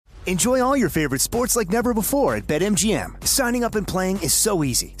Enjoy all your favorite sports like never before at BetMGM. Signing up and playing is so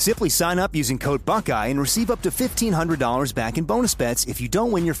easy. Simply sign up using code Buckeye and receive up to $1,500 back in bonus bets if you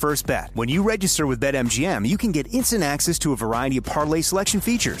don't win your first bet. When you register with BetMGM, you can get instant access to a variety of parlay selection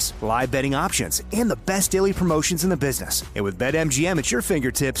features, live betting options, and the best daily promotions in the business. And with BetMGM at your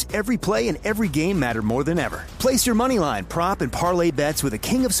fingertips, every play and every game matter more than ever. Place your moneyline, prop, and parlay bets with the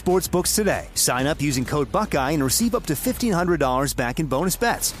king of sportsbooks today. Sign up using code Buckeye and receive up to $1,500 back in bonus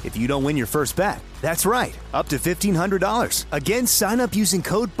bets if you don't win your first bet. That's right, up to $1,500. Again, sign up using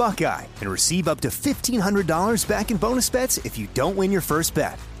code Buckeye and receive up to $1,500 back in bonus bets if you don't win your first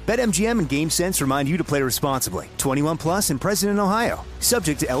bet. BetMGM and GameSense remind you to play responsibly. 21 plus and present in Ohio.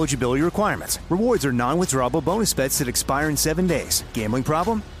 Subject to eligibility requirements. Rewards are non-withdrawable bonus bets that expire in 7 days. Gambling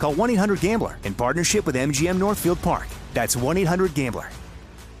problem? Call 1-800-GAMBLER in partnership with MGM Northfield Park. That's 1-800-GAMBLER.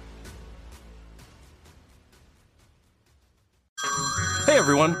 Hey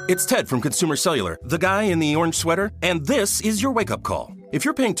everyone, it's Ted from Consumer Cellular, the guy in the orange sweater, and this is your wake-up call. If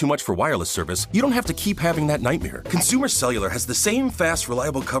you're paying too much for wireless service, you don't have to keep having that nightmare. Consumer Cellular has the same fast,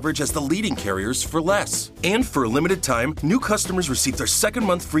 reliable coverage as the leading carriers for less. And for a limited time, new customers receive their second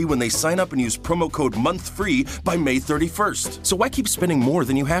month free when they sign up and use promo code MONTHFREE by May 31st. So why keep spending more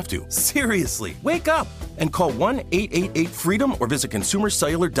than you have to? Seriously, wake up and call 1-888-FREEDOM or visit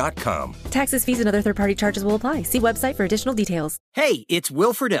consumercellular.com. Taxes, fees, and other third-party charges will apply. See website for additional details. Hey, it's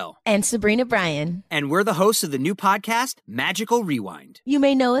Will Friedle. And Sabrina Bryan. And we're the hosts of the new podcast, Magical Rewind. You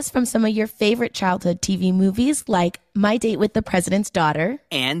may know us from some of your favorite childhood TV movies like My Date with the President's Daughter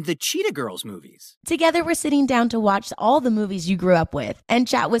and the Cheetah Girls movies. Together, we're sitting down to watch all the movies you grew up with and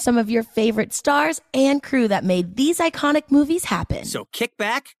chat with some of your favorite stars and crew that made these iconic movies happen. So kick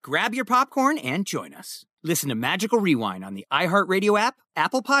back, grab your popcorn, and join us. Listen to Magical Rewind on the iHeartRadio app,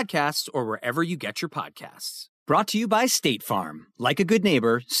 Apple Podcasts, or wherever you get your podcasts. Brought to you by State Farm. Like a good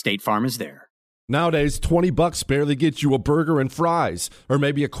neighbor, State Farm is there. Nowadays, $20 barely gets you a burger and fries, or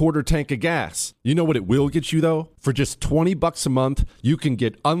maybe a quarter tank of gas. You know what it will get you, though? For just $20 a month, you can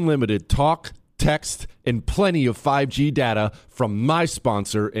get unlimited talk, text, and plenty of 5G data from my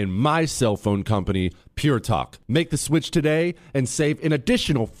sponsor and my cell phone company, Pure Talk. Make the switch today and save an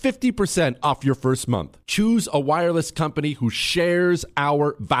additional 50% off your first month. Choose a wireless company who shares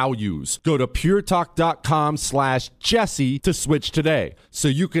our values. Go to puretalk.com/Jesse to switch today so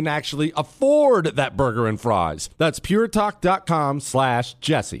you can actually afford that burger and fries. That's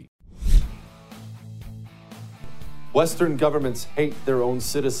puretalk.com/Jesse. Western governments hate their own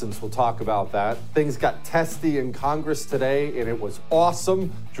citizens. We'll talk about that. Things got testy in Congress today, and it was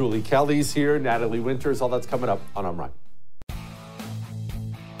awesome. Julie Kelly's here, Natalie Winters, all that's coming up on I'm Right.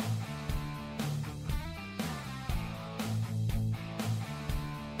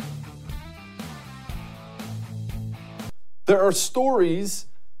 There are stories,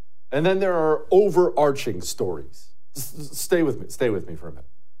 and then there are overarching stories. Stay with me for a minute.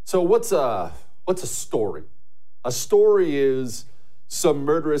 So what's a story? A story is some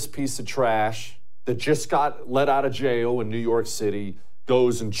murderous piece of trash that just got let out of jail in New York City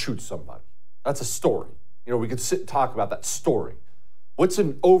goes and shoots somebody. That's a story. You know, we could sit and talk about that story. What's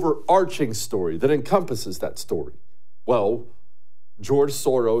an overarching story that encompasses that story? Well, George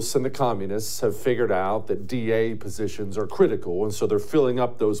Soros and the communists have figured out that DA positions are critical, and so they're filling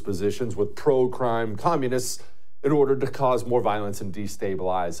up those positions with pro-crime communists in order to cause more violence and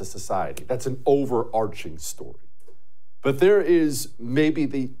destabilize a society. That's an overarching story. But there is maybe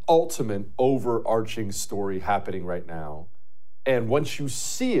the ultimate overarching story happening right now. And once you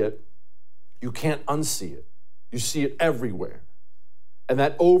see it, you can't unsee it. You see it everywhere. And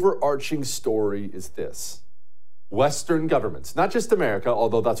that overarching story is this. Western governments, not just America,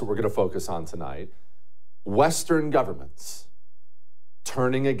 although that's what we're going to focus on tonight, Western governments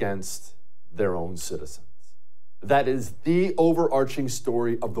turning against their own citizens. That is the overarching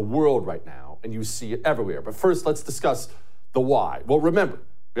story of the world right now, and you see it everywhere. But first, let's discuss the why. Well, remember,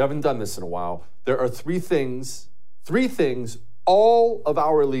 we haven't done this in a while. There are three things all of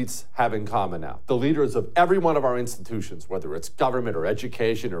our elites have in common now. The leaders of every one of our institutions, whether it's government or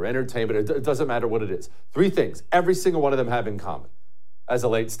education or entertainment, it doesn't matter what it is. Three things every single one of them have in common as a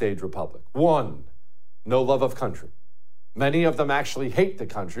late-stage republic. One, no love of country. Many of them actually hate the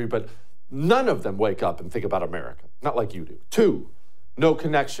country, but none of them wake up and think about America, not like you do. Two, no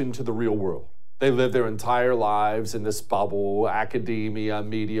connection to the real world. They live their entire lives in this bubble, academia,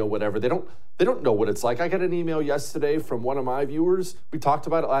 media, whatever. They don't know what it's like. I got an email yesterday from one of my viewers. We talked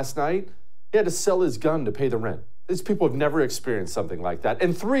about it last night. He had to sell his gun to pay the rent. These people have never experienced something like that.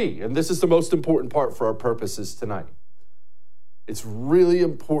 And three, and this is the most important part for our purposes tonight. It's really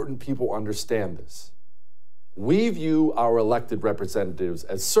important people understand this. we view our elected representatives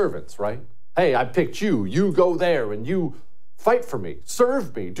as servants, right? Hey, I picked you. You go there and you fight for me,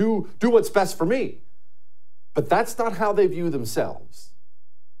 serve me, do what's best for me. But that's not how they view themselves.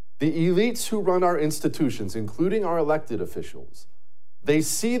 The elites who run our institutions, including our elected officials, they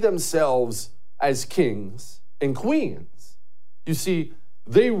see themselves as kings and queens. You see,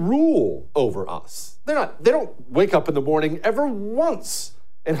 they rule over us. They don't wake up in the morning ever once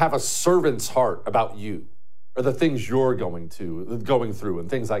and have a servant's heart about you or the things you're going through and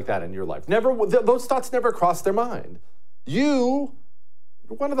things like that in your life. Never, those thoughts never cross their mind. You're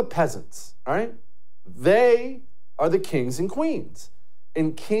one of the peasants, all right? They are the kings and queens.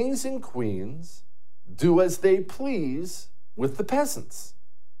 And kings and queens do as they please with the peasants.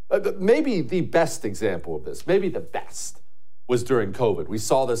 Maybe the best example of this, maybe the best, was during COVID. We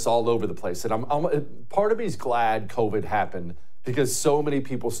saw this all over the place. And part of me is glad COVID happened because so many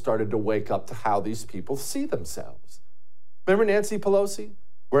people started to wake up to how these people see themselves. Remember Nancy Pelosi?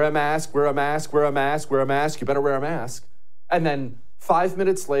 Wear a mask, wear a mask, wear a mask, wear a mask, you better wear a mask. And then 5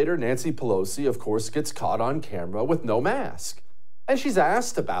 minutes later, Nancy Pelosi, of course, gets caught on camera with no mask. And she's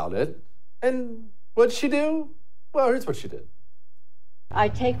asked about it. And what'd she do? Well, here's what she did. I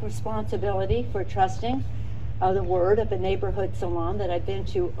take responsibility for trusting the word of a neighborhood salon that I've been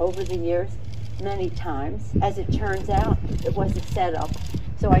to over the years many times. As it turns out, it was a setup.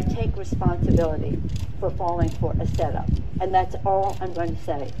 So I take responsibility for falling for a setup. And that's all I'm going to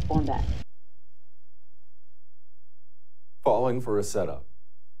say on that. Falling for a setup.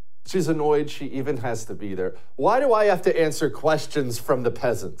 She's annoyed she even has to be there. Why do I have to answer questions from the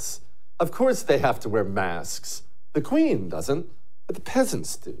peasants? Of course they have to wear masks. The queen doesn't, but the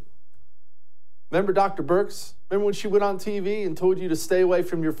peasants do. Remember Dr. Birx? Remember when she went on TV and told you to stay away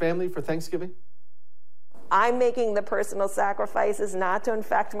from your family for Thanksgiving? I'm making the personal sacrifices not to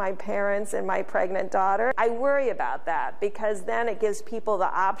infect my parents and my pregnant daughter. I worry about that because then it gives people the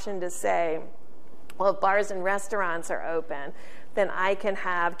option to say, well, if bars and restaurants are open, then I can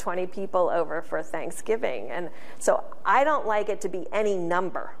have 20 people over for Thanksgiving. And so I don't like it to be any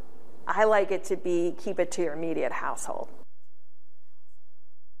number. I like it to be, keep it to your immediate household.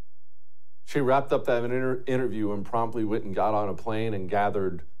 She wrapped up that interview and promptly went and got on a plane and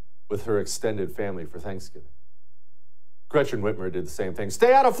gathered with her extended family for Thanksgiving. Gretchen Whitmer did the same thing.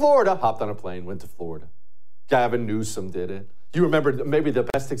 Stay out of Florida. Hopped on a plane, went to Florida. Gavin Newsom did it. You remember, maybe the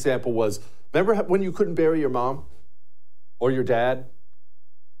best example was, remember when you couldn't bury your mom or your dad?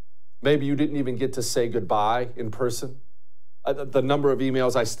 Maybe you didn't even get to say goodbye in person. The number of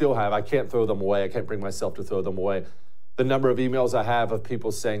emails I still have, I can't throw them away. I can't bring myself to throw them away. The number of emails I have of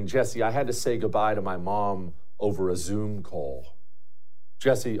people saying, Jesse, I had to say goodbye to my mom over a Zoom call.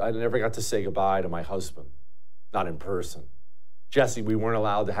 Jesse, I never got to say goodbye to my husband, not in person. Jesse, we weren't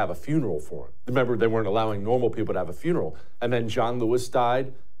allowed to have a funeral for him. Remember, they weren't allowing normal people to have a funeral. And then John Lewis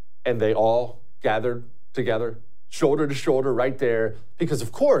died, and they all gathered together, shoulder to shoulder, right there. Because,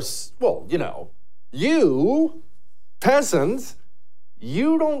 of course, well, you, peasants,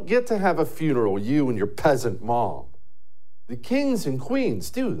 you don't get to have a funeral, you and your peasant mom. The kings and queens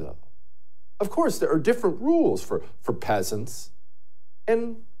do, though. Of course, there are different rules for peasants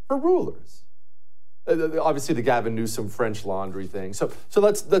and for rulers. Obviously, the Gavin Newsom French Laundry thing. So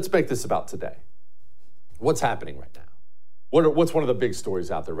let's make this about today. What's happening right now? What's one of the big stories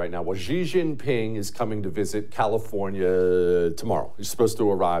out there right now? Well, Xi Jinping is coming to visit California tomorrow. He's supposed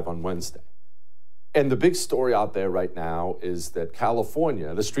to arrive on Wednesday. And the big story out there right now is that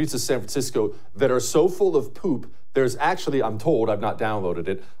California, the streets of San Francisco that are so full of poop, there's actually, I'm told, I've not downloaded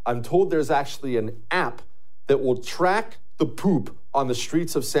it, I'm told there's actually an app that will track the poop on the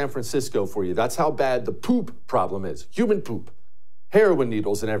streets of San Francisco for you. That's how bad the poop problem is. Human poop, heroin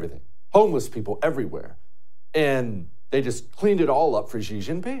needles and everything. Homeless people everywhere. And they just cleaned it all up for Xi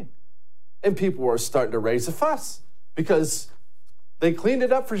Jinping. And people are starting to raise a fuss because they cleaned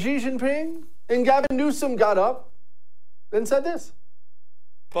it up for Xi Jinping and Gavin Newsom got up and said this.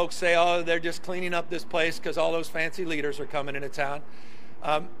 Folks say, oh, they're just cleaning up this place because all those fancy leaders are coming into town.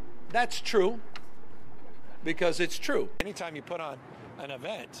 That's true. Because it's true. Anytime you put on an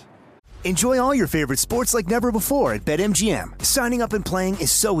event. Enjoy all your favorite sports like never before at BetMGM. Signing up and playing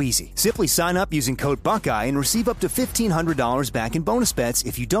is so easy. Simply sign up using code Buckeye and receive up to $1,500 back in bonus bets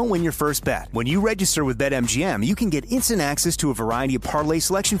if you don't win your first bet. When you register with BetMGM, you can get instant access to a variety of parlay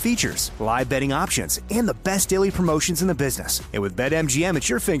selection features, live betting options, and the best daily promotions in the business. And with BetMGM at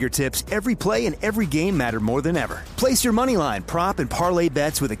your fingertips, every play and every game matter more than ever. Place your moneyline, prop, and parlay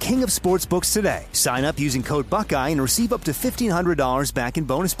bets with the king of sportsbooks today. Sign up using code Buckeye and receive up to $1,500 back in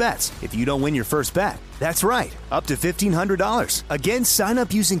bonus bets. if you don't win your first bet. That's right, up to $1,500. Again, sign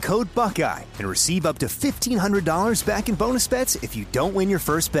up using code Buckeye and receive up to $1,500 back in bonus bets if you don't win your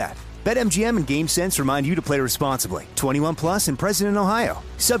first bet. BetMGM and GameSense remind you to play responsibly. 21 plus and present in Ohio.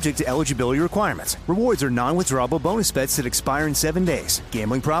 Subject to eligibility requirements. Rewards are non-withdrawable bonus bets that expire in 7 days.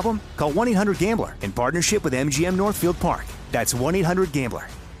 Gambling problem? Call 1-800-GAMBLER in partnership with MGM Northfield Park. That's 1-800-GAMBLER.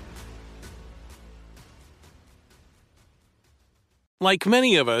 Like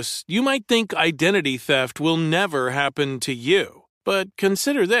many of us, you might think identity theft will never happen to you. But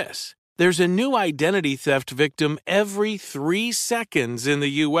consider this. There's a new identity theft victim every 3 seconds in the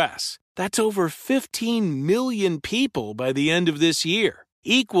U.S. That's over 15 million people by the end of this year,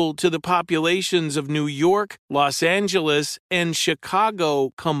 equal to the populations of New York, Los Angeles, and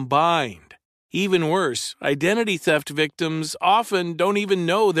Chicago combined. Even worse, identity theft victims often don't even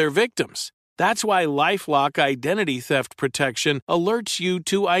know they're victims. That's why LifeLock Identity Theft Protection alerts you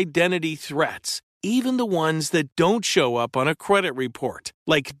to identity threats, even the ones that don't show up on a credit report,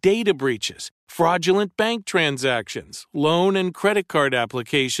 like data breaches, fraudulent bank transactions, loan and credit card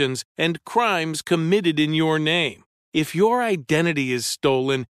applications, and crimes committed in your name. If your identity is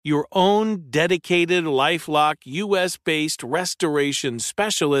stolen, your own dedicated LifeLock U.S.-based restoration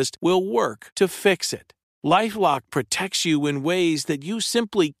specialist will work to fix it. LifeLock protects you in ways that you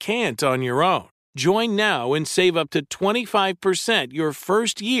simply can't on your own. Join now and save up to 25% your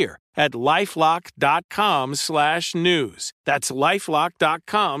first year at LifeLock.com/news. That's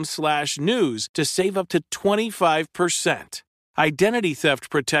LifeLock.com/news to save up to 25%. Identity theft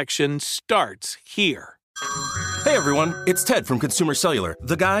protection starts here. Hey everyone, it's Ted from Consumer Cellular,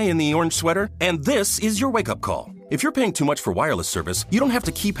 the guy in the orange sweater, and this is your wake-up call. If you're paying too much for wireless service, you don't have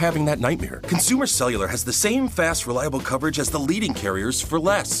to keep having that nightmare. Consumer Cellular has the same fast, reliable coverage as the leading carriers for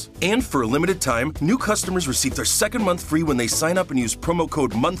less. And for a limited time, new customers receive their second month free when they sign up and use promo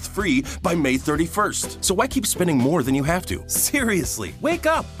code MONTHFREE by May 31st. So why keep spending more than you have to? Seriously, wake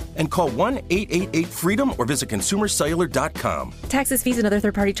up and call 1-888-FREEDOM or visit consumercellular.com. Taxes, fees, and other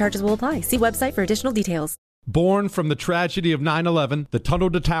third-party charges will apply. See website for additional details. Born from the tragedy of 9/11, the Tunnel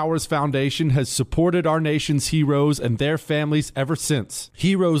to Towers Foundation has supported our nation's heroes and their families ever since.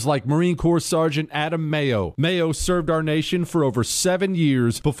 Heroes like Marine Corps Sergeant Adam Mayo. Mayo served our nation for over 7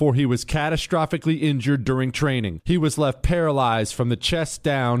 years before he was catastrophically injured during training. He was left paralyzed from the chest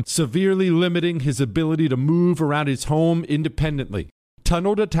down, severely limiting his ability to move around his home independently.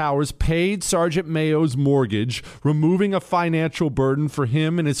 Tunnel to Towers paid Sergeant Mayo's mortgage, removing a financial burden for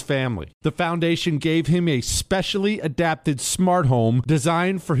him and his family. The foundation gave him a specially adapted smart home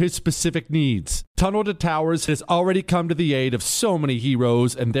designed for his specific needs. Tunnel to Towers has already come to the aid of so many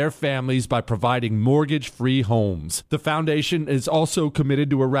heroes and their families by providing mortgage-free homes. The foundation is also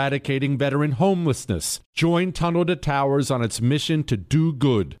committed to eradicating veteran homelessness. Join Tunnel to Towers on its mission to do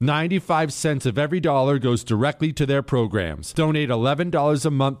good. 95 cents of every dollar goes directly to their programs. Donate $11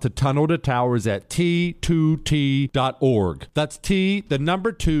 a month to Tunnel to Towers at T2T.org. That's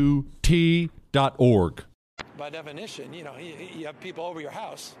T2T.org. By definition, you have people over your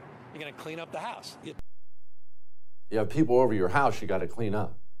house. You're going to clean up the house. You have people over your house, you got to clean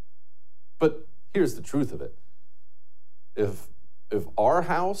up. But here's the truth of it. If our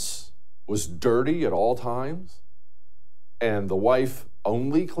house was dirty at all times and the wife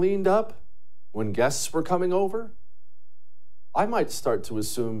only cleaned up when guests were coming over, I might start to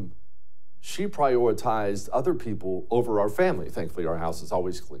assume she prioritized other people over our family. Thankfully, our house is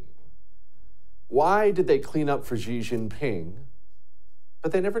always clean. Why did they clean up for Xi Jinping,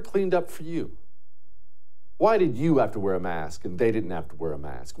 but they never cleaned up for you? Why did you have to wear a mask and they didn't have to wear a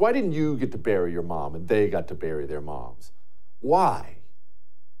mask? Why didn't you get to bury your mom and they got to bury their moms? Why?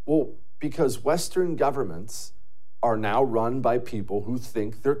 Well, because Western governments are now run by people who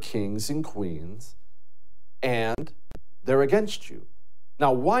think they're kings and queens and they're against you.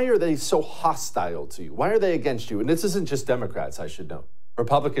 Now, why are they so hostile to you? Why are they against you? And this isn't just Democrats, I should note.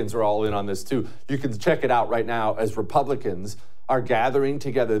 Republicans are all in on this too. You can check it out right now as Republicans are gathering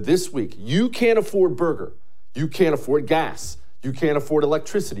together this week. You can't afford burger. You can't afford gas. You can't afford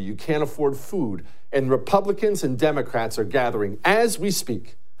electricity. You can't afford food. And Republicans and Democrats are gathering as we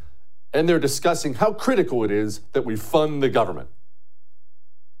speak. And they're discussing how critical it is that we fund the government.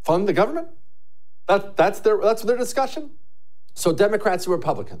 Fund the government? That's their discussion? So Democrats and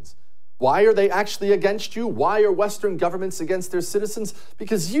Republicans, why are they actually against you? Why are Western governments against their citizens?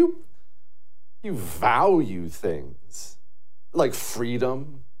 Because you value things like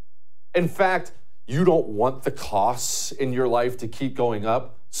freedom. In fact, you don't want the costs in your life to keep going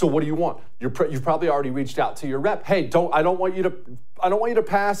up. So what do you want? You've probably already reached out to your rep. Hey, I don't want you to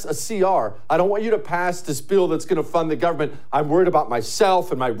pass a CR. I don't want you to pass this bill that's going to fund the government. I'm worried about myself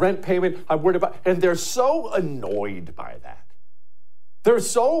and my rent payment. And they're so annoyed by that. They're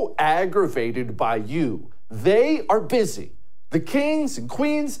so aggravated by you. They are busy. The kings and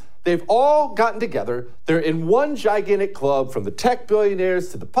queens, they've all gotten together. They're in one gigantic club, from the tech billionaires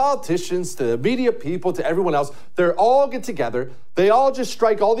to the politicians to the media people to everyone else. They all get together. They all just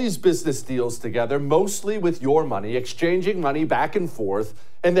strike all these business deals together, mostly with your money, exchanging money back and forth.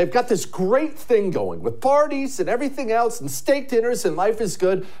 And they've got this great thing going with parties and everything else and steak dinners, and life is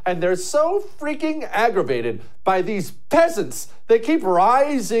good. And they're so freaking aggravated by these peasants. They keep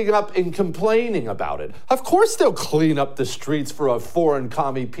rising up and complaining about it. Of course they'll clean up the streets for a foreign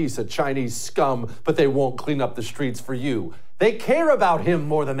commie piece of Chinese scum, but they won't clean up the streets for you. They care about him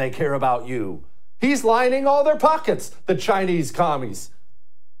more than they care about you. He's lining all their pockets, the Chinese commies.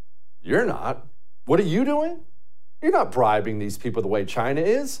 You're not. What are you doing? You're not bribing these people the way China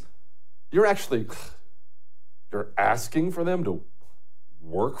is. You're asking for them to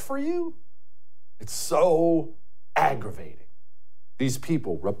work for you? It's so aggravating. These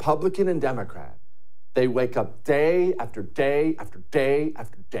people, Republican and Democrat, they wake up day after day after day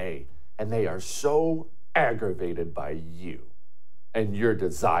after day, and they are so aggravated by you and your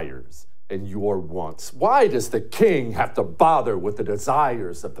desires and your wants. Why does the king have to bother with the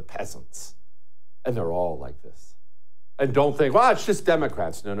desires of the peasants? And they're all like this. And don't think, well, it's just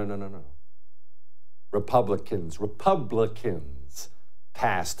Democrats. No. Republicans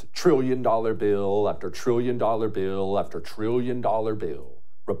passed $1 trillion bill after $1 trillion bill after $1 trillion bill.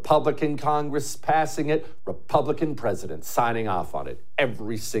 Republican Congress passing it, Republican president signing off on it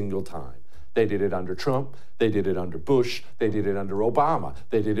every single time. They did it under Trump. They did it under Bush. They did it under Obama.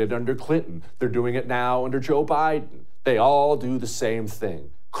 They did it under Clinton. They're doing it now under Joe Biden. They all do the same thing,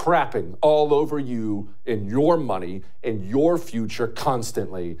 crapping all over you and your money and your future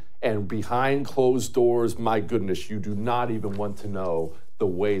constantly. And behind closed doors, my goodness, you do not even want to know the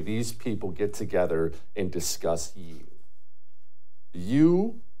way these people get together and discuss you.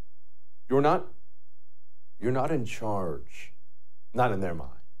 You're not in charge, not in their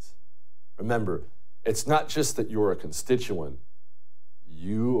minds. Remember, it's not just that you're a constituent,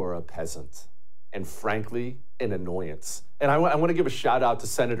 you are a peasant, and frankly, an annoyance. And I want to give a shout out to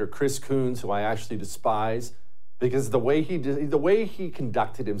Senator Chris Coons, who I actually despise, because the way he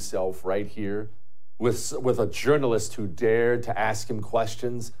conducted himself right here with a journalist who dared to ask him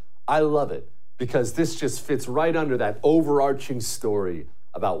questions, I love it, because this just fits right under that overarching story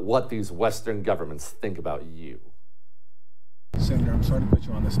about what these Western governments think about you. Senator, I'm sorry to put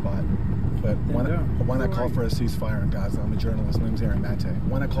you on the spot, but when I call for a ceasefire in Gaza, I'm a journalist, my name's Aaron Mate.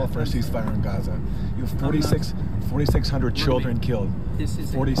 When I call for a ceasefire in Gaza, you have 4,600 children killed. This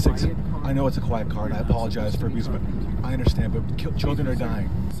is 46. I know it's a quiet card. I apologize for abuse, but I understand. But children are dying.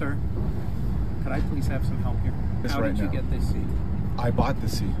 Sir, could I please have some help here? This How right did you now. get this seat? I bought the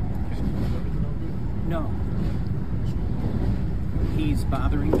seat. No. He's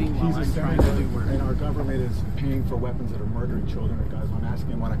bothering me while I'm trying to do work. And our government is paying for weapons that are murdering children in Gaza. I'm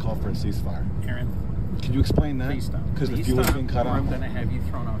asking when I call for a ceasefire. Aaron. Can you explain that? Please stop. Because the Please fuel's stop, being cut or off. I'm going to have you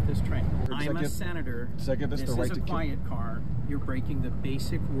thrown off this train. I'm a senator. Does that give us the right This to is a quiet car. You're breaking the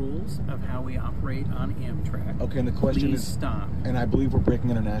basic rules of how we operate on Amtrak. Okay, and the question Please is, stop. And I believe we're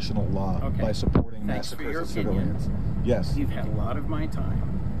breaking international law by supporting Thanks for massacres your of opinion. civilians. Yes. You've had a lot of my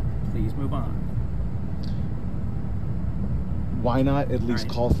time. Please move on. Why not at least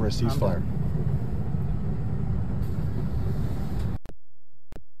call for a ceasefire?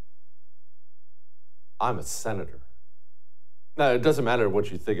 I'm a senator. Now, it doesn't matter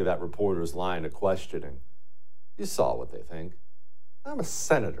what you think of that reporter's line of questioning. You saw what they think. I'm a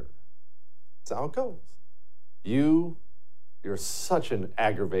senator. That's how it goes. You're such an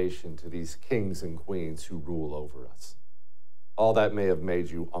aggravation to these kings and queens who rule over us. All that may have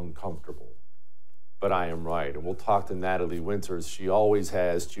made you uncomfortable, but I am right. And we'll talk to Natalie Winters. She always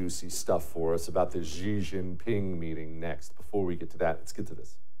has juicy stuff for us about the Xi Jinping meeting next. Before we get to that, let's get to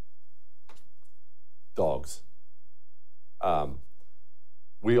this. Dogs.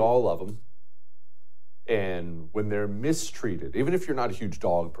 We all love them. And when they're mistreated, even if you're not a huge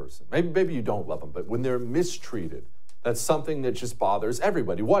dog person, maybe you don't love them, but when they're mistreated, that's something that just bothers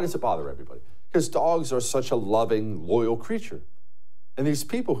everybody. Why does it bother everybody? Because dogs are such a loving, loyal creature. And these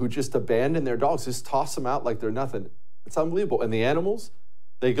people who just abandon their dogs, just toss them out like they're nothing, it's unbelievable. And the animals,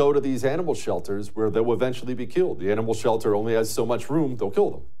 they go to these animal shelters where they'll eventually be killed. The animal shelter only has so much room, they'll kill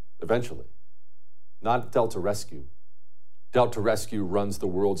them eventually. Not Delta Rescue. Delta Rescue runs the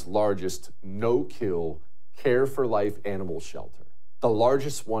world's largest no-kill, care-for-life animal shelter. the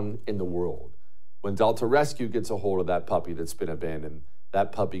largest one in the world. When Delta Rescue gets a hold of that puppy that's been abandoned,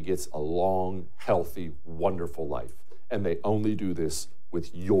 that puppy gets a long, healthy, wonderful life. And they only do this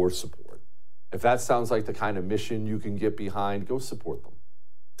with your support. If that sounds like the kind of mission you can get behind, go support them.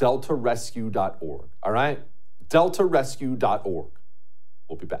 DeltaRescue.org, all right? DeltaRescue.org.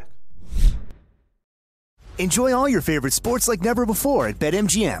 We'll be back. Enjoy all your favorite sports like never before at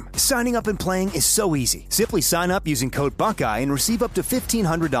BetMGM. Signing up and playing is so easy. Simply sign up using code Buckeye and receive up to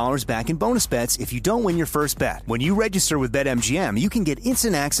 $1,500 back in bonus bets if you don't win your first bet. When you register with BetMGM, you can get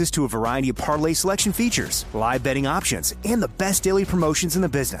instant access to a variety of parlay selection features, live betting options, and the best daily promotions in the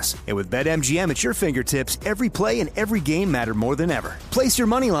business. And with BetMGM at your fingertips, every play and every game matter more than ever. Place your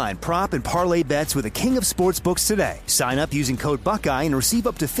moneyline, prop, and parlay bets with the king of sportsbooks today. Sign up using code Buckeye and receive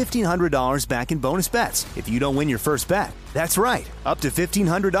up to $1,500 back in bonus bets if you don't win your first bet. That's right, up to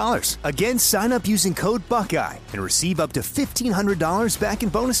 $1,500. Again, sign up using code Buckeye and receive up to $1,500 back in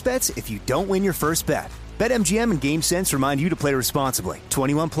bonus bets if you don't win your first bet. BetMGM and GameSense remind you to play responsibly.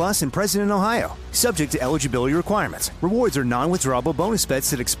 21 plus and present in Ohio. Subject to eligibility requirements. Rewards are non-withdrawable bonus bets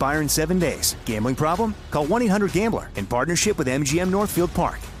that expire in 7 days. Gambling problem? Call 1-800-GAMBLER in partnership with MGM Northfield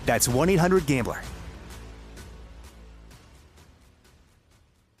Park. That's 1-800-GAMBLER.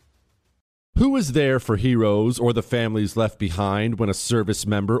 Who is there for heroes or the families left behind when a service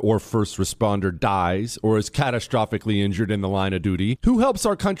member or first responder dies or is catastrophically injured in the line of duty? Who helps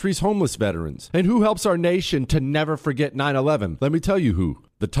our country's homeless veterans? And who helps our nation to never forget 9/11? Let me tell you who.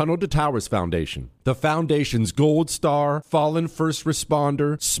 The Tunnel to Towers Foundation. The foundation's Gold Star, Fallen First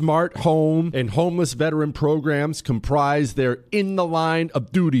Responder, Smart Home, and Homeless Veteran programs comprise their In the Line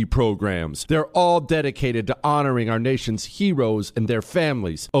of Duty programs. They're all dedicated to honoring our nation's heroes and their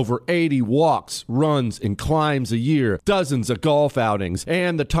families. Over 80 walks, runs, and climbs a year, dozens of golf outings,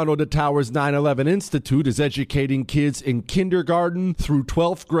 and the Tunnel to Towers 9/11 Institute is educating kids in kindergarten through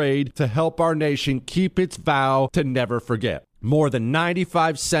 12th grade to help our nation keep its vow to never forget. More than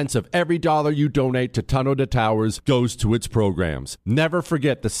 95 cents of every dollar you donate to Tunnel to Towers goes to its programs. Never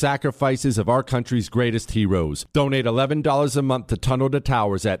forget the sacrifices of our country's greatest heroes. Donate $11 a month to Tunnel to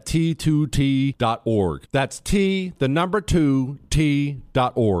Towers at T2T.org. That's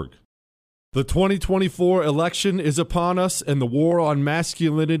T2T.org. The 2024 election is upon us, and the war on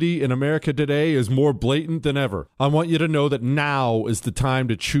masculinity in America today is more blatant than ever. I want you to know that now is the time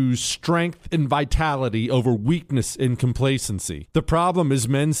to choose strength and vitality over weakness and complacency. The problem is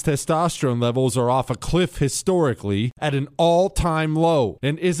men's testosterone levels are off a cliff historically at an all-time low.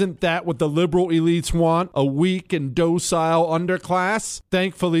 And isn't that what the liberal elites want? A weak and docile underclass?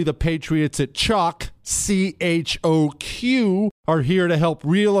 Thankfully, the patriots at CHOQ, CHOQ, are here to help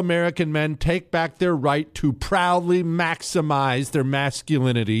real American men take back their right to proudly maximize their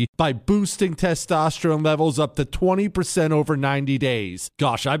masculinity by boosting testosterone levels up to 20% over 90 days.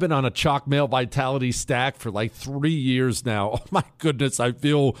 Gosh, I've been on a CHOQ Male Vitality stack for like 3 years now. Oh my goodness, I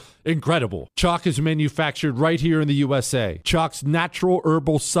feel incredible. CHOQ is manufactured right here in the USA. CHOQ's natural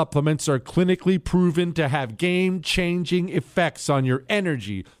herbal supplements are clinically proven to have game-changing effects on your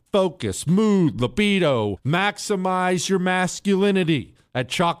energy, focus, mood, libido. Maximize your masculinity at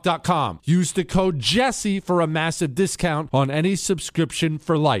CHOQ.com. Use the code Jesse for a massive discount on any subscription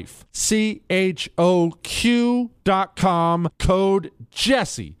for life. CHOQ.com, code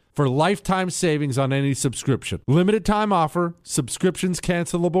Jesse for lifetime savings on any subscription. Limited time offer. Subscriptions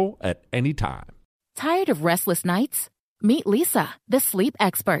cancelable at any time. Tired of restless nights? Meet Leesa, the sleep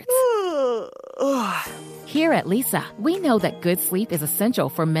experts. Here at Leesa, we know that good sleep is essential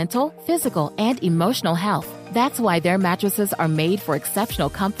for mental, physical, and emotional health. That's why their mattresses are made for exceptional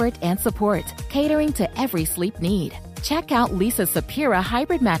comfort and support, catering to every sleep need. Check out Leesa's Sapira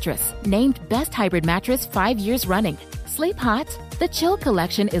Hybrid Mattress, named Best Hybrid Mattress 5 years running. Sleep hot? The Chill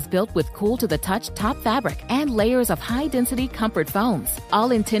Collection is built with cool-to-the-touch top fabric and layers of high-density comfort foams,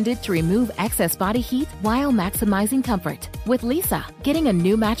 all intended to remove excess body heat while maximizing comfort. With Leesa, getting a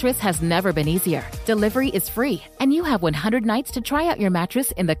new mattress has never been easier. Delivery is free, and you have 100 nights to try out your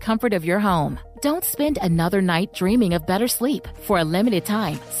mattress in the comfort of your home. Don't spend another night dreaming of better sleep. For a limited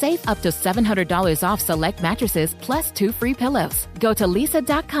time, save up to $700 off select mattresses plus 2 free pillows. Go to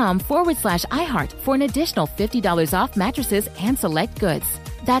leesa.com/iHeart for an additional $50 off mattresses and select goods.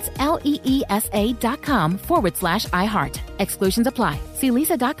 That's LEESA.com/iHeart. Exclusions apply. See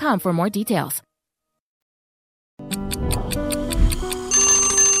leesa.com for more details.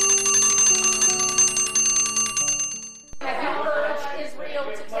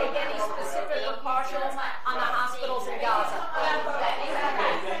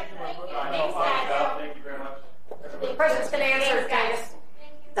 The president's going to answer, guys.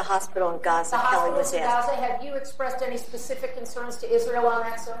 The hospital in Gaza Kelly was in. Gaza, have you expressed any specific concerns to Israel on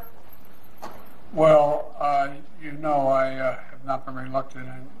that, sir? Well, I have not been reluctant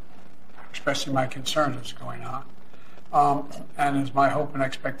in expressing my concerns what's going on. And it's my hope and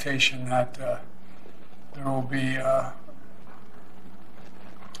expectation that there will be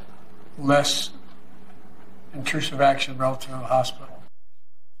less intrusive action relative to the hospital.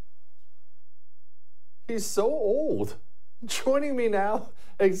 He's so old. Joining me now,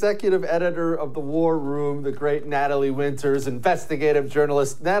 executive editor of The War Room, the great Natalie Winters, investigative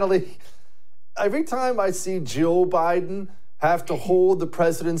journalist. Natalie, every time I see Joe Biden have to hold the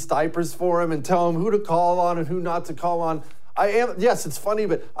president's diapers for him and tell him who to call on and who not to call on, yes, it's funny,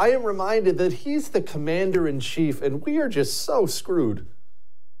 but I am reminded that he's the commander-in-chief, and we are just so screwed.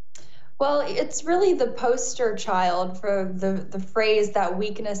 Well, it's really the poster child for the phrase that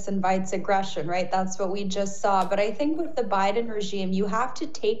weakness invites aggression, right? That's what we just saw. But I think with the Biden regime, you have to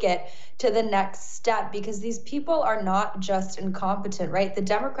take it to the next step because these people are not just incompetent, right? The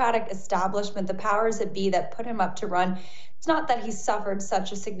Democratic establishment, the powers that be that put him up to run, it's not that he's suffered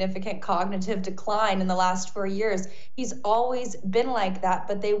such a significant cognitive decline in the last 4 years. He's always been like that,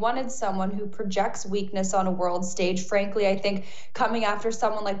 but they wanted someone who projects weakness on a world stage. Frankly, I think coming after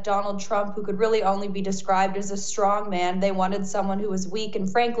someone like Donald Trump, who could really only be described as a strong man, they wanted someone who was weak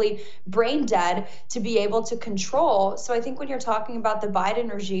and frankly brain dead to be able to control. So I think when you're talking about the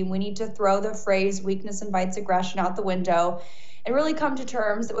Biden regime, we need to throw the phrase weakness invites aggression out the window and really come to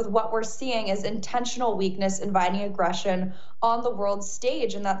terms with what we're seeing as intentional weakness inviting aggression on the world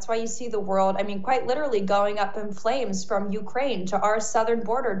stage. And that's why you see the world, quite literally going up in flames from Ukraine to our southern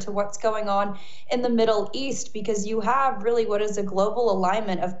border to what's going on in the Middle East, because you have really what is a global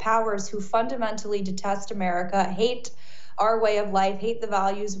alignment of powers who fundamentally detest America, hate our way of life, hate the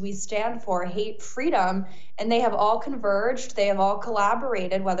values we stand for, hate freedom, and they have all converged, they have all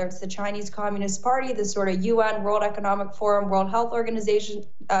collaborated, whether it's the Chinese Communist Party, the sort of UN, World Economic Forum, World Health Organization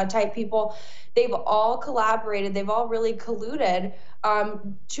type people, they've all collaborated, they've all really colluded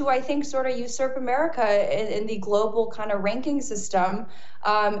to, I think, sort of usurp America in the global kind of ranking system.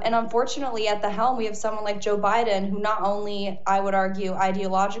 And unfortunately, at the helm, we have someone like Joe Biden, who not only, I would argue,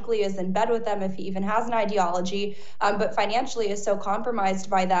 ideologically is in bed with them, if he even has an ideology, but financially is so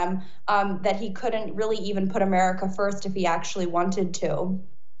compromised by them that he couldn't really even put America first if he actually wanted to.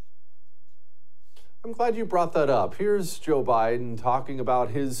 I'm glad you brought that up. Here's Joe Biden talking about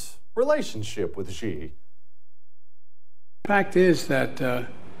his relationship with Xi. Fact is that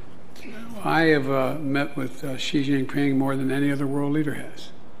I have met with Xi Jinping more than any other world leader has.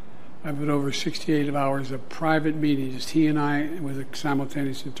 I've had over 68 hours of private meetings, he and I, with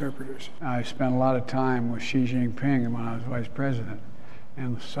simultaneous interpreters. I spent a lot of time with Xi Jinping when I was vice president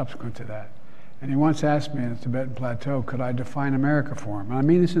and subsequent to that. And he once asked me in the Tibetan Plateau, could I define America for him? And I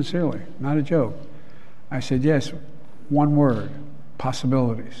mean this sincerely, not a joke. I said, yes, one word,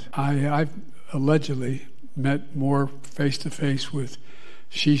 possibilities. I've allegedly met more face-to-face with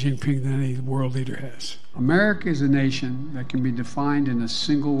Xi Jinping than any world leader has. America is a nation that can be defined in a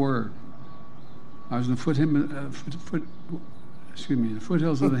single word. I was in the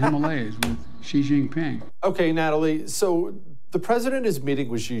foothills of the Himalayas with Xi Jinping. Okay, Natalie, so the president is meeting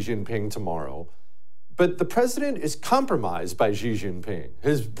with Xi Jinping tomorrow, but the president is compromised by Xi Jinping.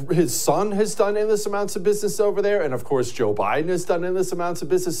 His son has done endless amounts of business over there, and of course Joe Biden has done endless amounts of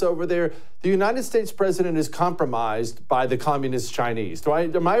business over there. The United States president is compromised by the communist Chinese.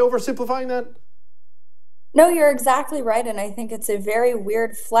 Am I oversimplifying that? No, you're exactly right. And I think it's a very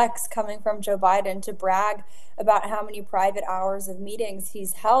weird flex coming from Joe Biden to brag about how many private hours of meetings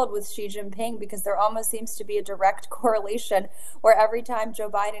he's held with Xi Jinping, because there almost seems to be a direct correlation where every time Joe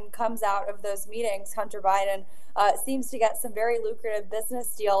Biden comes out of those meetings, Hunter Biden seems to get some very lucrative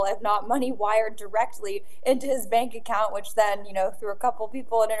business deal, if not money wired directly into his bank account, which then, through a couple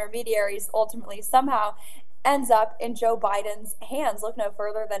people and intermediaries, ultimately somehow ends up in Joe Biden's hands. Look no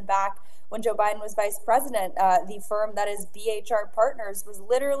further than back when Joe Biden was vice president, the firm that is BHR Partners was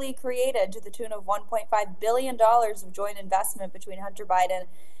literally created to the tune of $1.5 billion of joint investment between Hunter Biden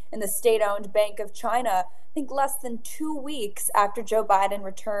and the state-owned Bank of China. I think less than 2 weeks after Joe Biden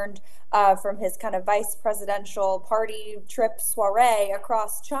returned from his kind of vice presidential party trip soiree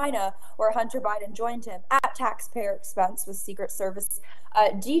across China, where Hunter Biden joined him at taxpayer expense with Secret Service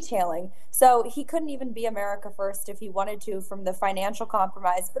detailing. So he couldn't even be America first if he wanted to from the financial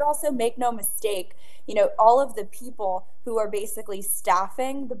compromise, but also make no mistake, all of the people who are basically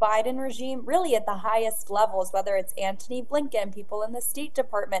staffing the Biden regime really at the highest levels, whether it's Antony Blinken, people in the State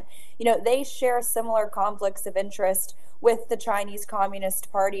Department, they share similar complexes conflicts of interest with the Chinese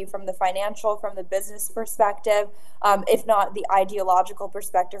Communist Party from the financial, from the business perspective, if not the ideological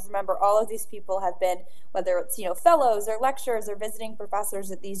perspective. Remember, all of these people have been, whether it's, fellows or lecturers or visiting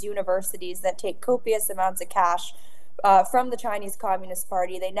professors at these universities that take copious amounts of cash from the Chinese Communist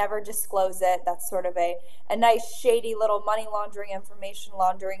Party. They never disclose it. That's sort of a nice, shady little money laundering, information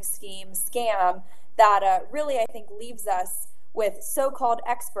laundering scam that really, I think, leaves us with so-called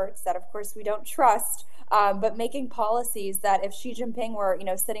experts that, of course, we don't trust, but making policies that if Xi Jinping were,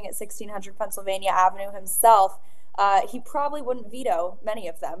 sitting at 1600 Pennsylvania Avenue himself, he probably wouldn't veto many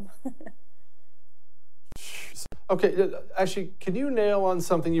of them. Okay, actually, can you nail on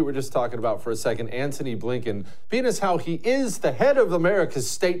something you were just talking about for a second? Antony Blinken, being as how he is the head of America's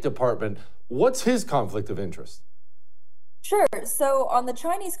State Department, what's his conflict of interest? Sure. So on the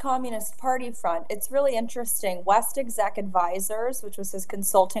Chinese Communist Party front, it's really interesting. West Exec Advisors, which was his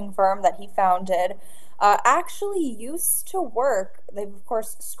consulting firm that he founded, actually used to work. They've, of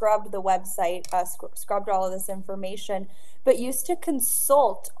course, scrubbed the website, scrubbed all of this information, but used to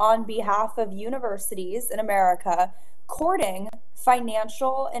consult on behalf of universities in America, courting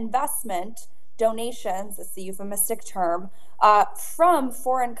financial investment donations, that's the euphemistic term, from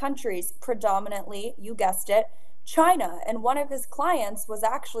foreign countries, predominantly, you guessed it, China. And one of his clients was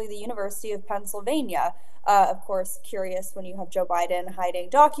actually the University of Pennsylvania. Of course, curious when you have Joe Biden hiding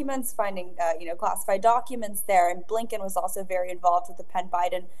documents, finding classified documents there. And Blinken was also very involved with the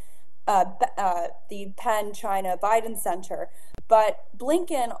Penn-China Biden Center. But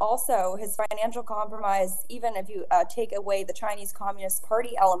Blinken also, his financial compromise, even if you take away the Chinese Communist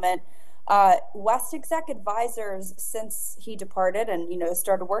Party element, West Exec Advisors, since he departed and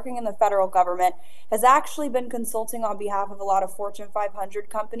started working in the federal government, has actually been consulting on behalf of a lot of Fortune 500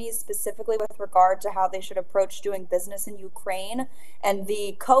 companies, specifically with regard to how they should approach doing business in Ukraine. And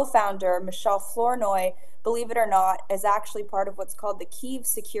the co-founder, Michelle Flournoy, believe it or not, is actually part of what's called the Kyiv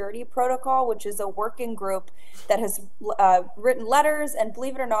Security Protocol, which is a working group that has written letters and,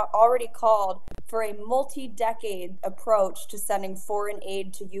 believe it or not, already called for a multi-decade approach to sending foreign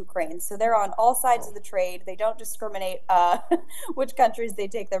aid to Ukraine. So they're on all sides of the trade. They don't discriminate which countries they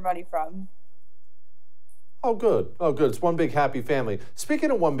take their money from. Oh, good. Oh, good. It's one big happy family. Speaking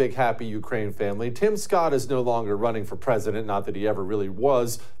of one big happy Ukraine family, Tim Scott is no longer running for president. Not that he ever really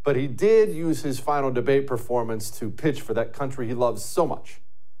was, but he did use his final debate performance to pitch for that country he loves so much.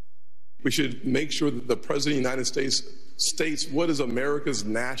 We should make sure that the President of the United States states what is America's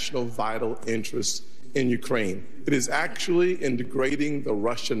national vital interest in Ukraine. It is actually in degrading the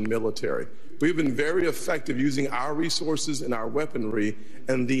Russian military. We've been very effective using our resources and our weaponry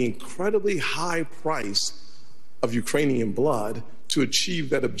and the incredibly high price of Ukrainian blood to achieve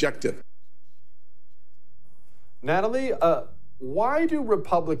that objective. Natalie, why do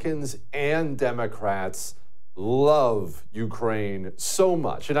Republicans and Democrats love Ukraine so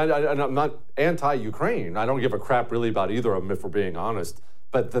much? And I'm not anti-Ukraine. I don't give a crap really about either of them, if we're being honest.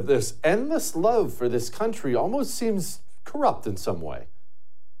 But this endless love for this country almost seems corrupt in some way.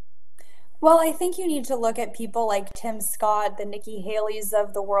 Well, I think you need to look at people like Tim Scott, the Nikki Haley's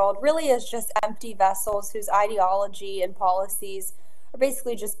of the world, really as just empty vessels whose ideology and policies are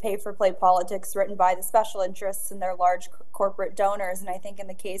basically just pay-for-play politics written by the special interests and their large corporate donors. And I think in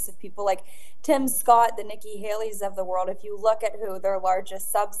the case of people like Tim Scott, the Nikki Haley's of the world, if you look at who their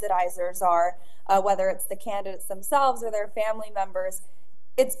largest subsidizers are, whether it's the candidates themselves or their family members,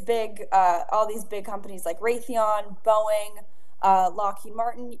 it's big, all these big companies like Raytheon, Boeing, Lockheed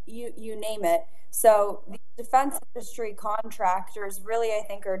Martin, you name it. So the defense industry contractors really, I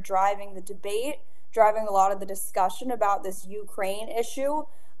think, are driving the debate, driving a lot of the discussion about this Ukraine issue.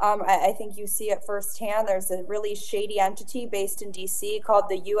 I think you see it firsthand. There's a really shady entity based in D.C. called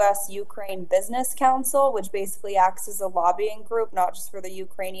the U.S.-Ukraine Business Council, which basically acts as a lobbying group, not just for the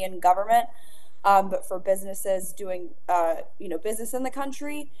Ukrainian government, but for businesses doing business in the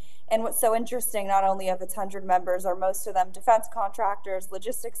country. And what's so interesting, not only of its 100 members are most of them defense contractors,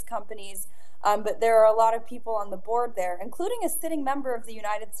 logistics companies, but there are a lot of people on the board there, including a sitting member of the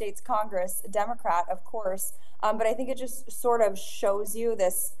United States Congress, a Democrat, of course. But I think it just sort of shows you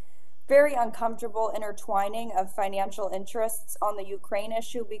this very uncomfortable intertwining of financial interests on the Ukraine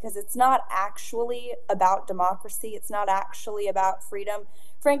issue, because it's not actually about democracy. It's not actually about freedom.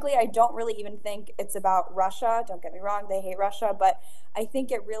 Frankly, I don't really even think it's about Russia. Don't get me wrong, they hate Russia, but I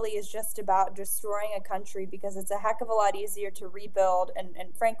think it really is just about destroying a country, because it's a heck of a lot easier to rebuild and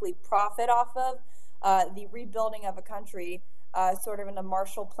frankly profit off of the rebuilding of a country, sort of in a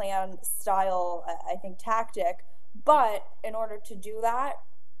Marshall Plan style, I think, tactic. But in order to do that,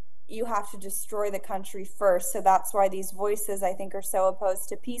 you have to destroy the country first. So that's why these voices, I think, are so opposed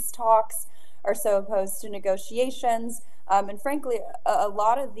to peace talks, are so opposed to negotiations. And frankly, a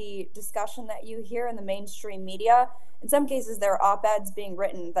lot of the discussion that you hear in the mainstream media, in some cases, there are op-eds being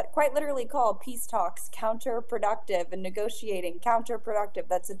written that quite literally call peace talks counterproductive and negotiating counterproductive.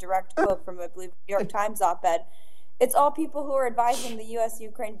 That's a direct quote from, I believe, New York Times op-ed. It's all people who are advising the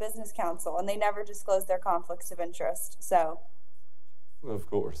U.S.-Ukraine Business Council, and they never disclose their conflicts of interest. So, of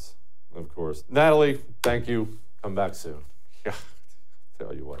course. Natalie, thank you. Come back soon. Yeah,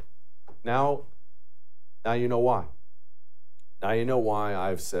 tell you what. Now you know why. Now you know why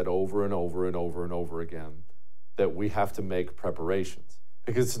I've said over and over and over and over again that we have to make preparations.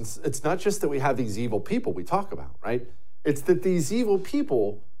 Because it's not just that we have these evil people we talk about, right? It's that these evil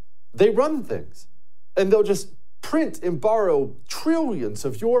people, they run things. And they'll just print and borrow trillions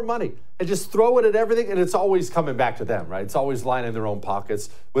of your money and just throw it at everything, and it's always coming back to them, right? It's always lining their own pockets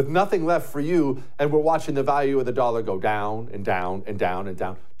with nothing left for you, and we're watching the value of the dollar go down and down and down and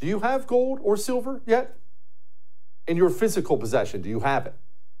down. Do you have gold or silver yet? In your physical possession, do you have it?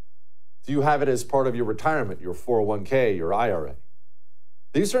 Do you have it as part of your retirement, your 401k, your IRA?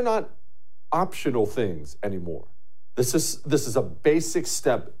 These are not optional things anymore. This is a basic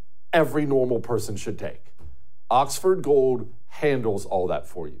step every normal person should take. Oxford Gold handles all that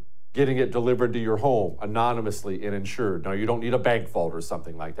for you. Getting it delivered to your home anonymously and insured. Now, you don't need a bank vault or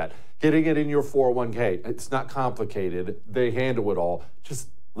something like that. Getting it in your 401k, it's not complicated. They handle it all. Just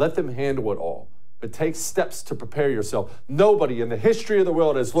let them handle it all. But take steps to prepare yourself. Nobody in the history of the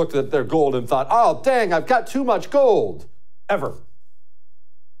world has looked at their gold and thought, oh, dang, I've got too much gold. Ever.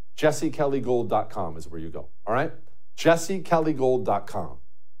 JesseKellyGold.com is where you go, all right? JesseKellyGold.com.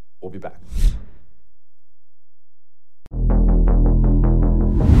 We'll be back.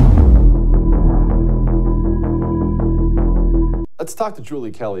 Let's talk to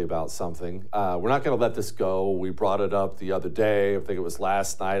Julie Kelly about something. We're not going to let this go. We brought it up the other day. I think it was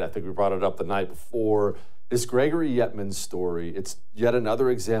last night. I think we brought it up the night before. This Gregory Yetman story, it's yet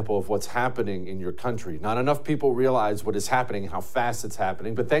another example of what's happening in your country. Not enough people realize what is happening, how fast it's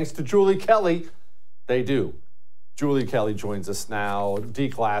happening, but thanks to Julie Kelly, they do. Julie Kelly joins us now,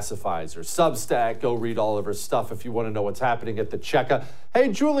 declassifies her Substack. Go read all of her stuff if you want to know what's happening at the Cheka.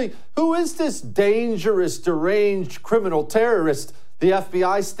 Hey, Julie, who is this dangerous, deranged criminal terrorist the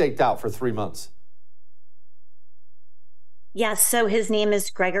FBI staked out for 3 months? Yes, so his name is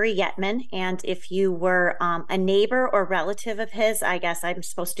Gregory Yetman, and if you were a neighbor or relative of his, I guess I'm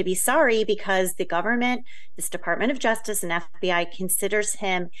supposed to be sorry because the government, this Department of Justice and FBI considers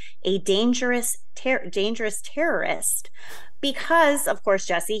him a dangerous terrorist because, of course,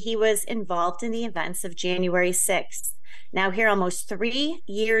 Jesse, he was involved in the events of January 6th. Now here, almost 3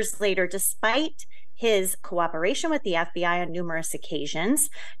 years later, despite his cooperation with the FBI on numerous occasions,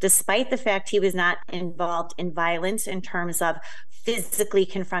 despite the fact he was not involved in violence in terms of physically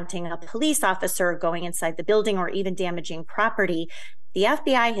confronting a police officer, going inside the building, or even damaging property, the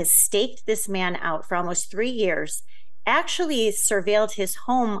FBI has staked this man out for almost 3 years, actually surveilled his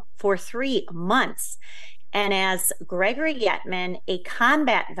home for 3 months. And as Gregory Yetman, a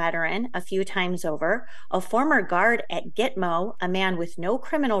combat veteran a few times over, a former guard at Gitmo, a man with no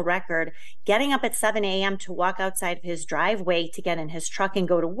criminal record, getting up at 7 a.m. to walk outside of his driveway to get in his truck and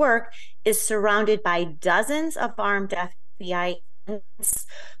go to work, is surrounded by dozens of armed FBI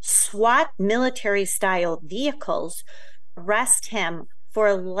SWAT military-style vehicles, arrest him for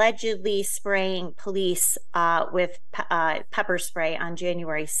allegedly spraying police with pepper spray on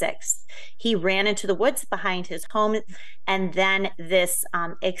January 6th. He ran into the woods behind his home, and then this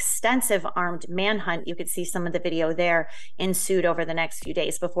extensive armed manhunt, you could see some of the video there, ensued over the next few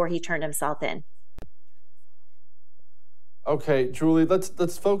days before he turned himself in. Okay, Julie,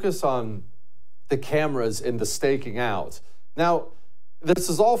 let's focus on the cameras and the staking out. Now, this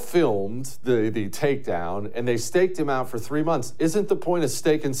is all filmed, the takedown, and they staked him out for 3 months. Isn't the point of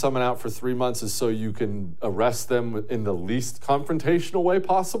staking someone out for 3 months is so you can arrest them in the least confrontational way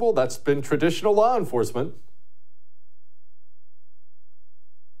possible? That's been traditional law enforcement.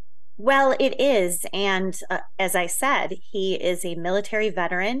 Well, it is. And as I said, he is a military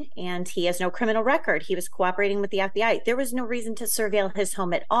veteran and he has no criminal record. He was cooperating with the FBI. There was no reason to surveil his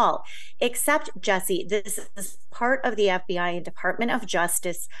home at all, except, Jesse, this is part of the FBI and Department of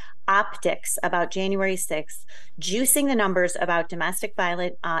Justice optics about January 6th, juicing the numbers about domestic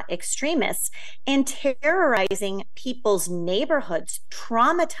violent extremists and terrorizing people's neighborhoods,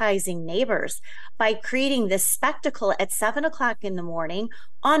 traumatizing neighbors by creating this spectacle at 7 o'clock in the morning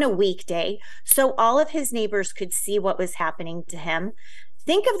on a weekday so all of his neighbors could see what was happening to him.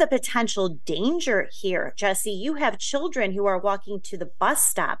 Think of the potential danger here, Jesse. You have children who are walking to the bus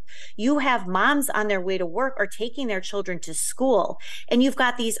stop. You have moms on their way to work or taking their children to school. And you've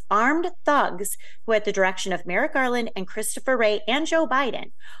got these armed thugs who, at the direction of Merrick Garland and Christopher Wray and Joe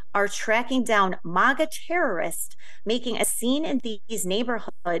Biden, are tracking down MAGA terrorists, making a scene in these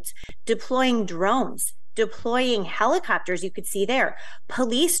neighborhoods, deploying drones, deploying helicopters, you could see there,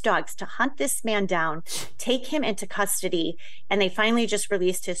 police dogs to hunt this man down, take him into custody, and they finally just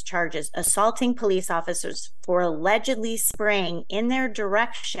released his charges, assaulting police officers for allegedly spraying in their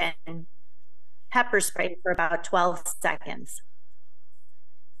direction pepper spray for about 12 seconds.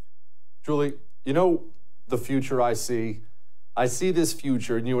 Julie, you know the future I see? I see this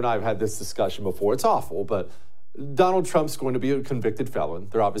future, and you and I have had this discussion before. It's awful, but Donald Trump's going to be a convicted felon.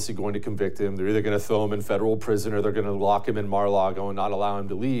 They're obviously going to convict him. They're either going to throw him in federal prison or they're going to lock him in Mar-a-Lago and not allow him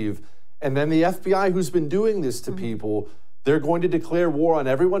to leave. And then the FBI, who's been doing this to people, they're going to declare war on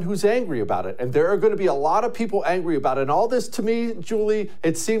everyone who's angry about it. And there are going to be a lot of people angry about it. And all this, to me, Julie,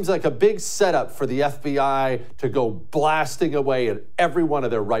 it seems like a big setup for the FBI to go blasting away at every one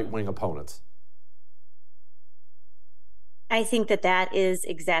of their right-wing opponents. I think that that is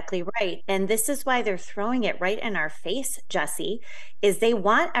exactly right. And this is why they're throwing it right in our face, Jesse, is they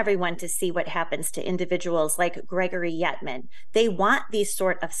want everyone to see what happens to individuals like Gregory Yetman. They want these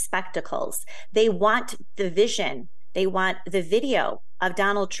sort of spectacles. They want the vision. They want the video of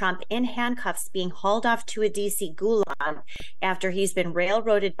Donald Trump in handcuffs being hauled off to a DC gulag after he's been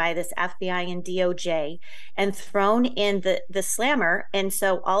railroaded by this FBI and DOJ and thrown in the slammer. And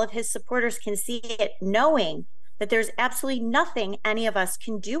so all of his supporters can see it, knowing that there's absolutely nothing any of us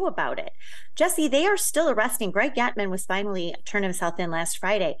can do about it. Jesse, they are still arresting. Greg Yetman was finally turned himself in last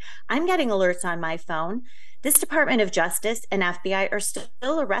Friday. I'm getting alerts on my phone. This Department of Justice and FBI are still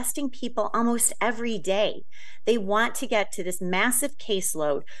arresting people almost every day. They want to get to this massive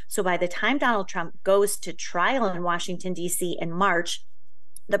caseload. So by the time Donald Trump goes to trial in Washington, D.C. in March,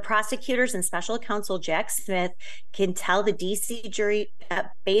 the prosecutors and special counsel Jack Smith can tell the D.C.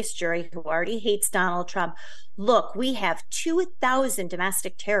 base jury who already hates Donald Trump, look, we have 2,000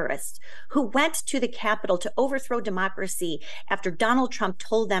 domestic terrorists who went to the Capitol to overthrow democracy after Donald Trump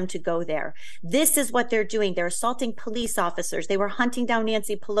told them to go there. This is what they're doing. They're assaulting police officers. They were hunting down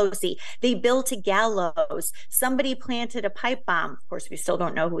Nancy Pelosi. They built a gallows. Somebody planted a pipe bomb. Of course, we still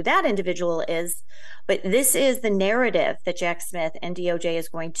don't know who that individual is, but this is the narrative that Jack Smith and DOJ is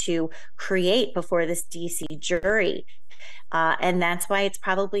going to create before this DC jury. And that's why it's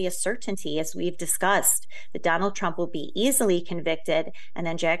probably a certainty, as we've discussed, that Donald Trump will be easily convicted. And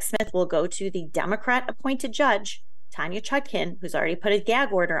then Jack Smith will go to the Democrat-appointed judge, Tanya Chutkan, who's already put a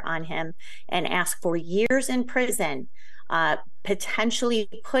gag order on him, and ask for years in prison, potentially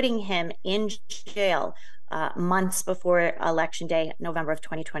putting him in jail months before Election Day, November of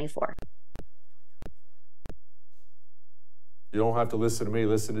 2024. You don't have to listen to me.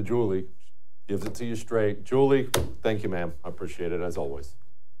 Listen to Julie. Gives it to you straight. Julie, thank you, ma'am. I appreciate it, as always.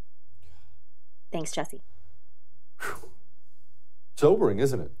 Thanks, Jesse. Sobering,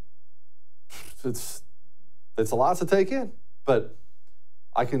 isn't it? It's a lot to take in. But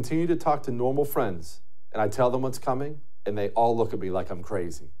I continue to talk to normal friends, and I tell them what's coming, and they all look at me like I'm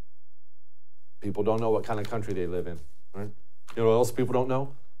crazy. People don't know what kind of country they live in, right? You know what else people don't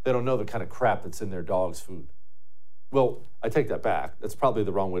know? They don't know the kind of crap that's in their dog's food. Well, I take that back. That's probably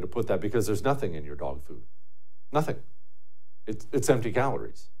the wrong way to put that, because there's nothing in your dog food. Nothing. It's empty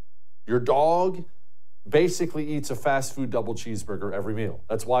calories. Your dog basically eats a fast food double cheeseburger every meal.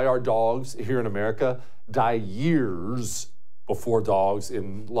 That's why our dogs here in America die years before dogs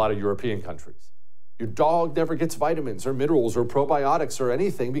in a lot of European countries. Your dog never gets vitamins or minerals or probiotics or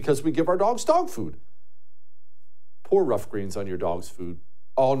anything because we give our dogs dog food. Pour Rough Greens on your dog's food.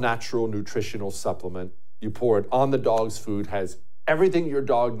 All natural nutritional supplement. You pour it on the dog's food, has everything your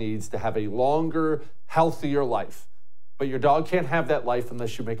dog needs to have a longer, healthier life. But your dog can't have that life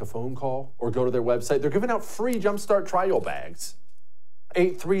unless you make a phone call or go to their website. They're giving out free Jumpstart trial bags.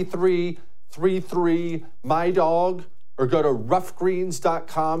 833-33-MY-DOG, or go to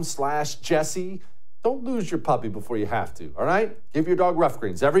roughgreens.com/Jesse. Don't lose your puppy before you have to, all right? Give your dog Rough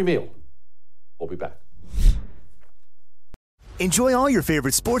Greens every meal. We'll be back. Enjoy all your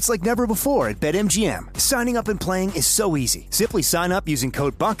favorite sports like never before at BetMGM. Signing up and playing is so easy. Simply sign up using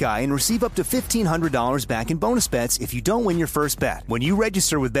code Buckeye and receive up to $1,500 back in bonus bets if you don't win your first bet. When you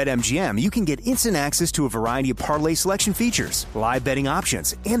register with BetMGM, you can get instant access to a variety of parlay selection features, live betting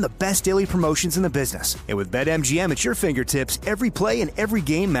options, and the best daily promotions in the business. And with BetMGM at your fingertips, every play and every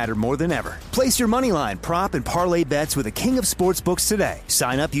game matter more than ever. Place your moneyline, prop, and parlay bets with the king of sportsbooks today.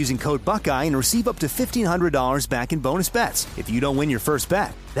 Sign up using code Buckeye and receive up to $1,500 back in bonus bets. If you don't win your first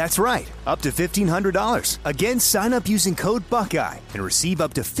bet. That's right, up to $1,500. Again, sign up using code Buckeye and receive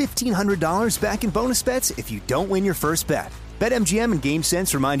up to $1,500 back in bonus bets if you don't win your first bet. BetMGM and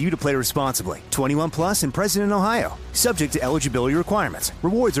GameSense remind you to play responsibly. 21 plus and present in Ohio. Subject to eligibility requirements.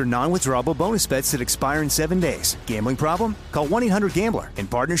 Rewards are non-withdrawable bonus bets that expire in 7 days. Gambling problem? Call 1-800-GAMBLER in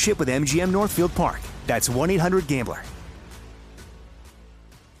partnership with MGM Northfield Park. That's 1-800-GAMBLER.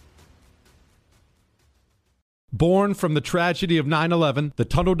 Born from the tragedy of 9/11, the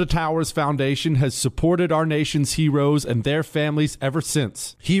Tunnel to Towers Foundation has supported our nation's heroes and their families ever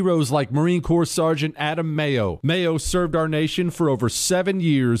since. Heroes like Marine Corps Sergeant Adam Mayo. Mayo served our nation for over 7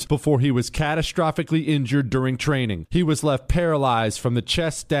 years before he was catastrophically injured during training. He was left paralyzed from the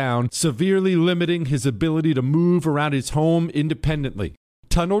chest down, severely limiting his ability to move around his home independently.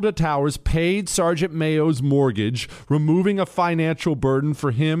 Tunnel to Towers paid Sergeant Mayo's mortgage, removing a financial burden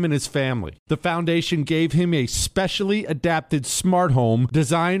for him and his family. The foundation gave him a specially adapted smart home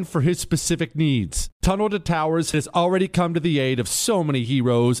designed for his specific needs. Tunnel to Towers has already come to the aid of so many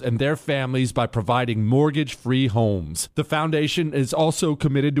heroes and their families by providing mortgage-free homes. The foundation is also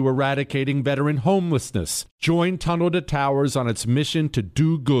committed to eradicating veteran homelessness. Join Tunnel to Towers on its mission to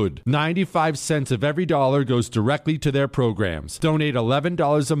do good. 95 cents of every dollar goes directly to their programs. Donate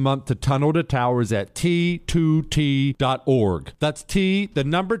 $11 a month to Tunnel to Towers at T2T.org. That's T2T.org.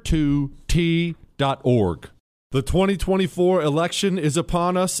 The 2024 election is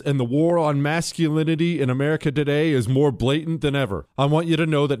upon us, and the war on masculinity in America today is more blatant than ever. I want you to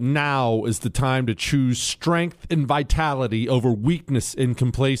know that now is the time to choose strength and vitality over weakness and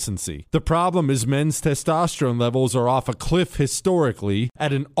complacency. The problem is men's testosterone levels are off a cliff historically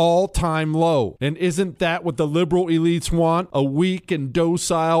at an all-time low. And isn't that what the liberal elites want? A weak and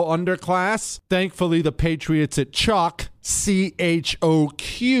docile underclass? Thankfully, the patriots at CHOQ,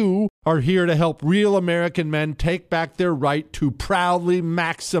 CHOQ, are here to help real American men take back their right to proudly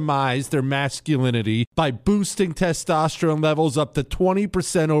maximize their masculinity by boosting testosterone levels up to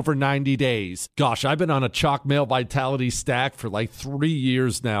 20% over 90 days. Gosh, I've been on a CHOQ male vitality stack for like 3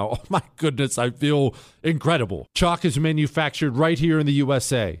 years now. Oh my goodness, I feel incredible. CHOQ is manufactured right here in the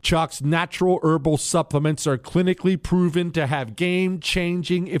USA. CHOQ's natural herbal supplements are clinically proven to have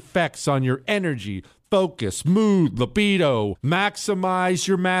game-changing effects on your energy, focus, mood, libido. Maximize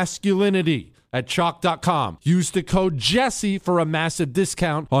your masculinity at CHOQ.com. Use the code Jesse for a massive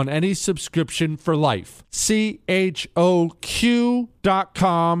discount on any subscription for life. CHOQ.com,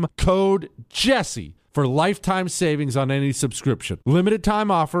 code Jesse for lifetime savings on any subscription. Limited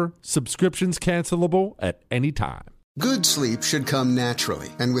time offer. Subscriptions cancelable at any time. Good sleep should come naturally,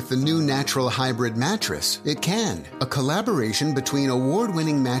 and with the new Natural Hybrid mattress, it can. A collaboration between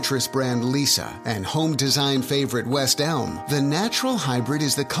award-winning mattress brand Leesa and home design favorite West Elm, the Natural Hybrid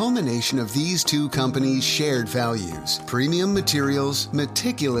is the culmination of these two companies' shared values: premium materials,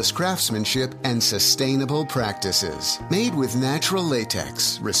 meticulous craftsmanship, and sustainable practices. Made with natural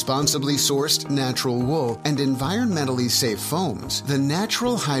latex, responsibly sourced natural wool, and environmentally safe foams, the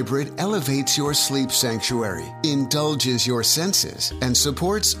Natural Hybrid elevates your sleep sanctuary, indulges your senses, and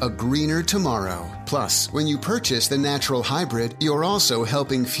supports a greener tomorrow. Plus, when you purchase the Natural Hybrid, you're also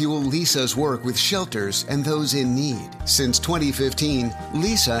helping fuel Leesa's work with shelters and those in need. Since 2015,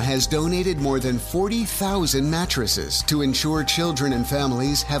 Leesa has donated more than 40,000 mattresses to ensure children and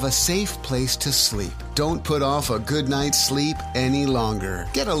families have a safe place to sleep. Don't put off a good night's sleep any longer.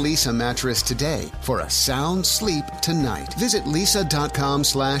 Get a Leesa mattress today for a sound sleep tonight. Visit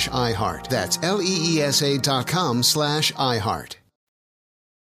leesa.com/iHeart. That's LEESA.com/iHeart.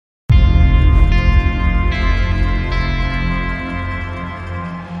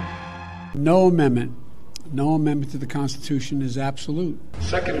 No amendment to the Constitution is absolute.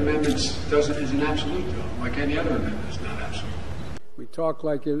 Second Amendment is an absolute, though, like any other amendment is not absolute. We talk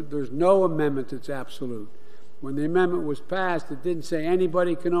like there's no amendment that's absolute. When the amendment was passed, it didn't say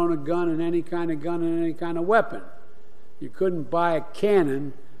anybody can own a gun and any kind of weapon. You couldn't buy a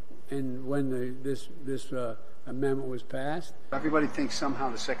cannon, and when this amendment was passed. Everybody thinks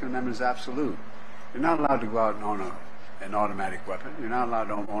somehow the Second Amendment is absolute. You're not allowed to go out and own an automatic weapon. You're not allowed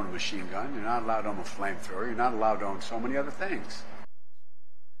to own a machine gun. You're not allowed to own a flamethrower. You're not allowed to own so many other things.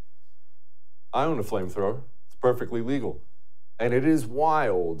 I own a flamethrower. It's perfectly legal. And it is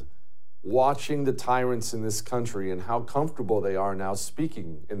wild watching the tyrants in this country and how comfortable they are now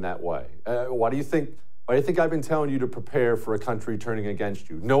speaking in that way. Why do you think I've been telling you to prepare for a country turning against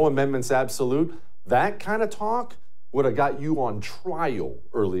you? No amendments absolute. That kind of talk would have got you on trial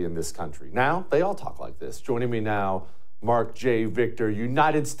early in this country. Now, they all talk like this. Joining me now, Mark J. Victor,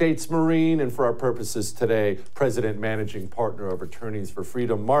 United States Marine, and for our purposes today, President Managing Partner of Attorneys for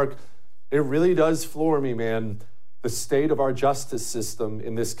Freedom. Mark, it really does floor me, man. the state of our justice system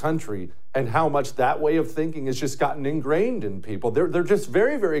in this country and how much that way of thinking has just gotten ingrained in people. They're just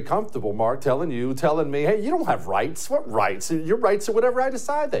very, very comfortable, Mark, telling me, hey, you don't have rights. What rights? Your rights are whatever I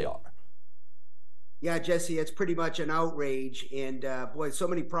decide they are. Yeah, Jesse, it's pretty much an outrage. And boy, so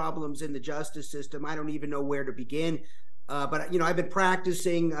many problems in the justice system. I don't even know where to begin. But, I've been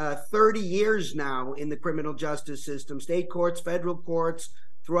practicing 30 years now in the criminal justice system, state courts, federal courts,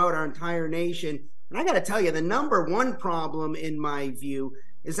 throughout our entire nation. And I got to tell you, the number one problem, in my view,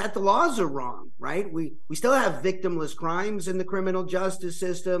 is that the laws are wrong, right? We still have victimless crimes in the criminal justice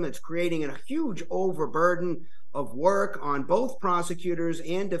system. It's creating a huge overburden of work on both prosecutors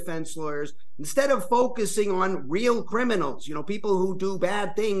and defense lawyers, instead of focusing on real criminals, people who do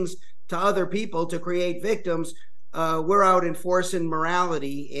bad things to other people to create victims. We're out enforcing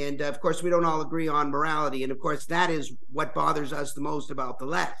morality. And of course, we don't all agree on morality. And of course, that is what bothers us the most about the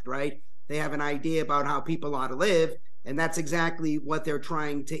left, right? They have an idea about how people ought to live. And that's exactly what they're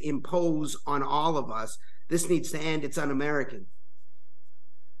trying to impose on all of us. This needs to end. It's un-American.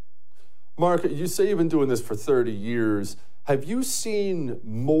 Mark, you say you've been doing this for 30 years. Have you seen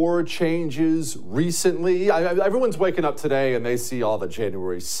more changes recently? Everyone's waking up today and they see all the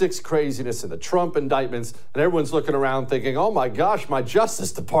January 6th craziness and the Trump indictments, and everyone's looking around thinking, oh my gosh, my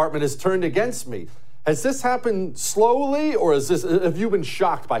Justice Department has turned against me. Has this happened slowly, or have you been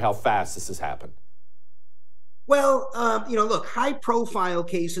shocked by how fast this has happened? Well, look, high-profile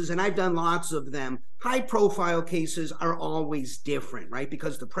cases, and I've done lots of them, high-profile cases are always different, right?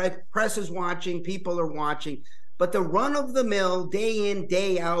 Because the press is watching, people are watching. But the run-of-the-mill, day in,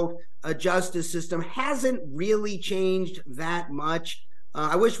 day out justice system hasn't really changed that much.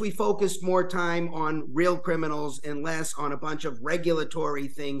 I wish we focused more time on real criminals and less on a bunch of regulatory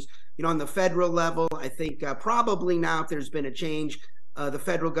things. On the federal level, I think probably now, if there's been a change, the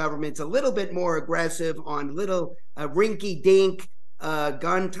federal government's a little bit more aggressive on little rinky-dink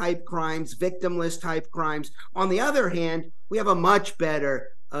gun-type crimes, victimless-type crimes. On the other hand, we have a much better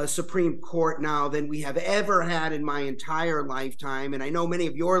Supreme Court now than we have ever had in my entire lifetime. And I know many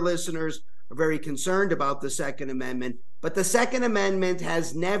of your listeners are very concerned about the Second Amendment, but the Second Amendment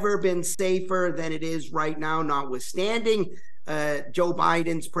has never been safer than it is right now, notwithstanding Joe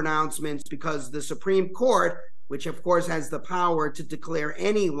Biden's pronouncements, because the Supreme Court, which of course has the power to declare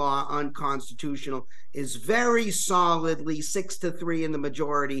any law unconstitutional, is very solidly 6-3 in the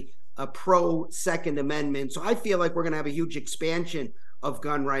majority pro Second Amendment. So I feel like we're going to have a huge expansion of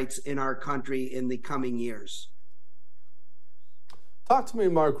gun rights in our country in the coming years. Talk to me,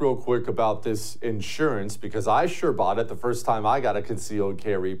 Mark, real quick about this insurance, because I sure bought it the first time I got a concealed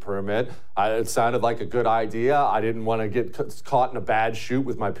carry permit. It sounded like a good idea. I didn't want to get caught in a bad shoot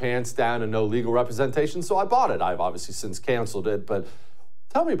with my pants down and no legal representation, so I bought it. I've obviously since canceled it, but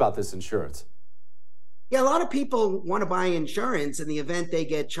tell me about this insurance. Yeah, a lot of people want to buy insurance in the event they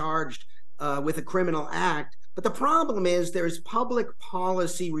get charged with a criminal act. But the problem is there's public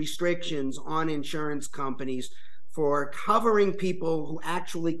policy restrictions on insurance companies for covering people who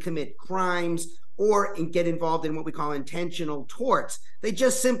actually commit crimes or get involved in what we call intentional torts. They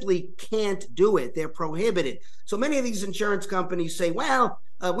just simply can't do it. They're prohibited. So many of these insurance companies say, well,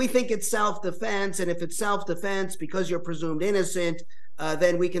 we think it's self-defense, and if it's self-defense because you're presumed innocent,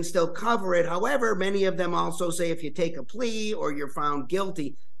 then we can still cover it. However, many of them also say if you take a plea or you're found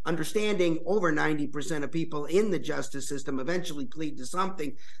guilty, understanding over 90% of people in the justice system eventually plead to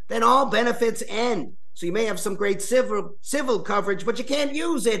something, then all benefits end. So you may have some great civil coverage, but you can't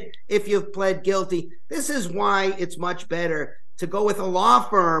use it if you've pled guilty. This is why it's much better to go with a law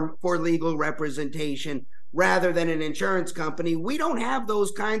firm for legal representation rather than an insurance company. We don't have those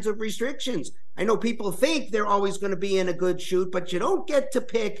kinds of restrictions. I know people think they're always going to be in a good shoot, but you don't get to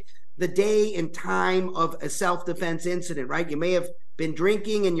pick the day and time of a self-defense incident, right? You may have been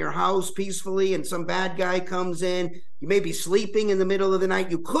drinking in your house peacefully and some bad guy comes in. You may be sleeping in the middle of the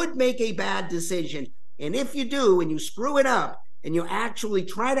night. You could make a bad decision. And if you do, and you screw it up, and you actually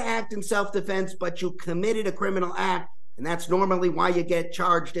try to act in self-defense, but you committed a criminal act, and that's normally why you get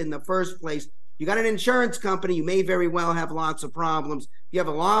charged in the first place. You got an insurance company, you may very well have lots of problems. You have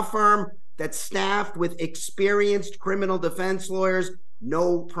a law firm that's staffed with experienced criminal defense lawyers,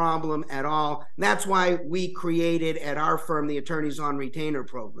 no problem at all. And that's why we created at our firm the Attorneys on Retainer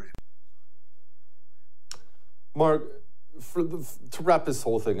program. Mark, to wrap this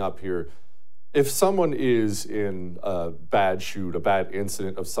whole thing up here, if someone is in a bad shoot, a bad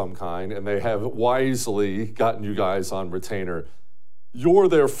incident of some kind, and they have wisely gotten you guys on retainer, you're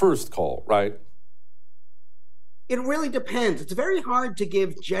their first call, right? It really depends. It's very hard to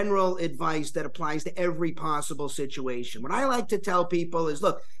give general advice that applies to every possible situation. What I like to tell people is,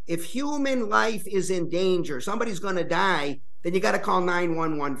 look, if human life is in danger, somebody's going to die, then you got to call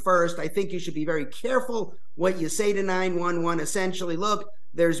 911 first. I think you should be very careful what you say to 911. Essentially, look,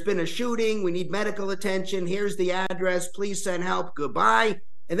 there's been a shooting. We need medical attention. Here's the address. Please send help. Goodbye.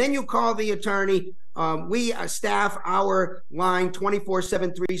 And then you call the attorney. We staff our line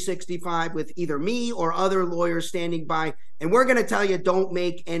 24/7, 365 with either me or other lawyers standing by. And we're going to tell you, don't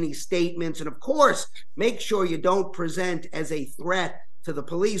make any statements. And of course, make sure you don't present as a threat to the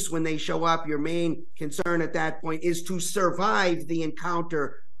police when they show up. Your main concern at that point is to survive the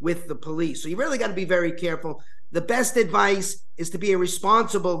encounter with the police. So you really got to be very careful. The best advice is to be a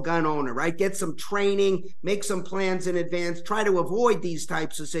responsible gun owner, right? Get some training, make some plans in advance, try to avoid these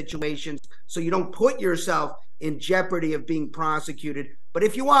types of situations so you don't put yourself in jeopardy of being prosecuted. But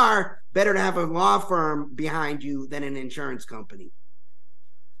if you are, better to have a law firm behind you than an insurance company.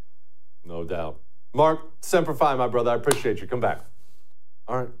 No doubt. Mark, Semper Fi, my brother. I appreciate you. Come back.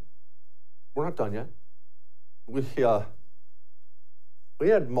 All right. We're not done yet. We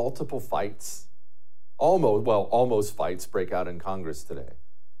had multiple fights. Almost fights break out in Congress today.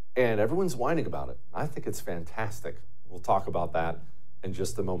 And everyone's whining about it. I think it's fantastic. We'll talk about that in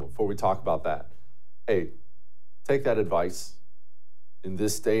just a moment. Before we talk about that, hey, take that advice. In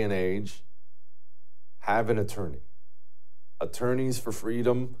this day and age, have an attorney. Attorneys for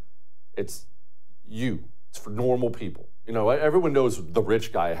freedom, it's for normal people. You know, everyone knows the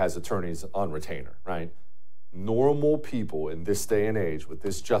rich guy has attorneys on retainer, right? Normal people in this day and age with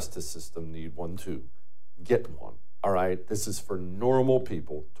this justice system need one too. Get one, all right? This is for normal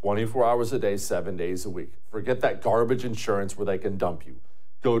people, 24 hours a day, 7 days a week. Forget that garbage insurance where they can dump you.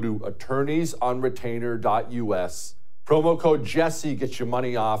 Go to attorneysonretainer.us. Promo code Jesse gets you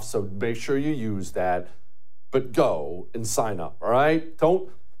money off, so make sure you use that. But go and sign up, all right? Don't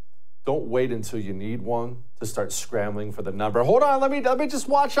wait until you need one to start scrambling for the number. Hold on, let me just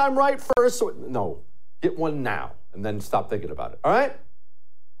watch I'm right first. No, get one now, and then stop thinking about it, all right?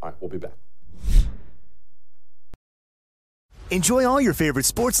 All right, we'll be back. Enjoy all your favorite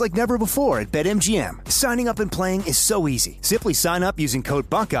sports like never before at BetMGM. Signing up and playing is so easy. Simply sign up using code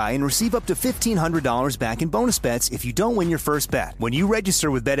Buckeye and receive up to $1,500 back in bonus bets if you don't win your first bet. When you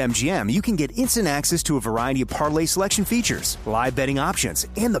register with BetMGM, you can get instant access to a variety of parlay selection features, live betting options,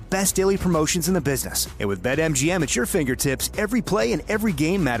 and the best daily promotions in the business. And with BetMGM at your fingertips, every play and every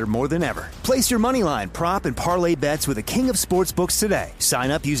game matter more than ever. Place your moneyline, prop, and parlay bets with the king of sportsbooks today.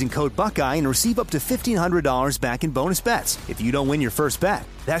 Sign up using code Buckeye and receive up to $1,500 back in bonus bets if you don't win your first bet.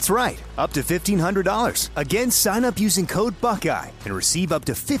 That's right, up to $1,500. Again, sign up using code Buckeye and receive up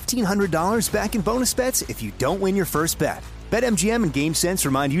to $1,500 back in bonus bets if you don't win your first bet. BetMGM and GameSense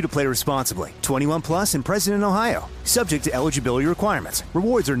remind you to play responsibly. 21 plus and present in Ohio. Subject to eligibility requirements.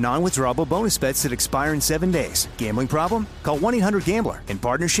 Rewards are non-withdrawable bonus bets that expire in 7 days. Gambling problem? Call 1-800-GAMBLER in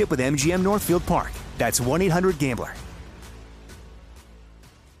partnership with MGM Northfield Park. That's 1-800-GAMBLER.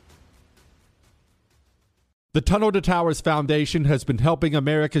 The Tunnel to Towers Foundation has been helping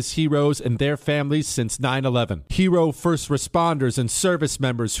America's heroes and their families since 9/11. Hero first responders and service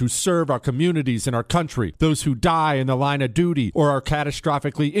members who serve our communities and our country. Those who die in the line of duty or are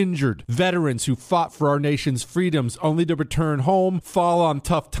catastrophically injured. Veterans who fought for our nation's freedoms only to return home, fall on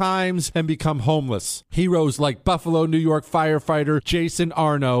tough times, and become homeless. Heroes like Buffalo, New York firefighter Jason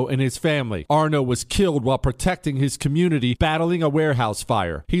Arno and his family. Arno was killed while protecting his community, battling a warehouse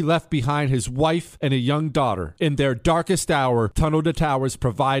fire. He left behind his wife and a young daughter. In their darkest hour, Tunnel to Towers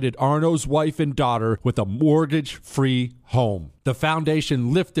provided Arno's wife and daughter with a mortgage-free home. The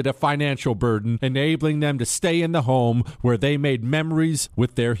foundation lifted a financial burden, enabling them to stay in the home where they made memories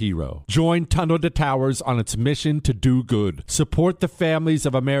with their hero. Join Tunnel to Towers on its mission to do good. Support the families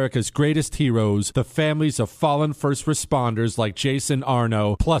of America's greatest heroes, the families of fallen first responders like Jason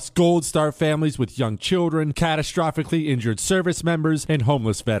Arno, plus Gold Star families with young children, catastrophically injured service members, and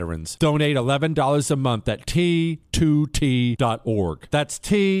homeless veterans. Donate $11 a month at T2T.org. That's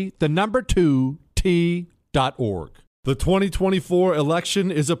T2T.org. The 2024 election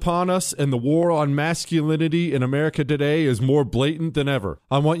is upon us, and the war on masculinity in America today is more blatant than ever.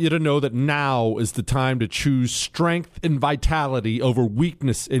 I want you to know that now is the time to choose strength and vitality over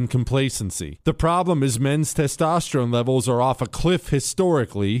weakness and complacency. The problem is men's testosterone levels are off a cliff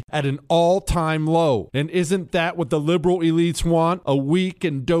historically at an all-time low. And isn't that what the liberal elites want? A weak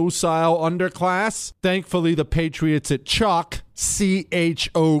and docile underclass? Thankfully, the patriots at CHOQ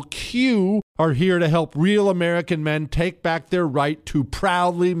are here to help real American men take back their right to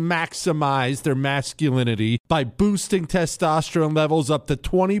proudly maximize their masculinity by boosting testosterone levels up to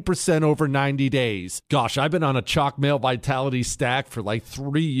 20% over 90 days. Gosh, I've been on a Chalk Male Vitality stack for like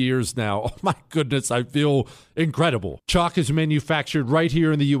 3 years now. Oh my goodness, I feel incredible. Chalk is manufactured right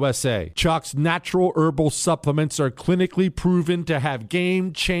here in the USA. Chalk's natural herbal supplements are clinically proven to have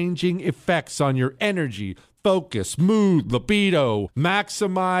game-changing effects on your energy, focus, mood, libido.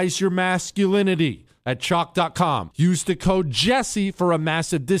 Maximize your masculinity at chalk.com. Use the code Jesse for a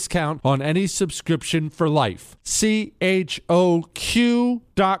massive discount on any subscription for life. CHOQ.com,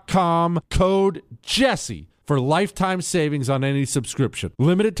 code Jesse for lifetime savings on any subscription.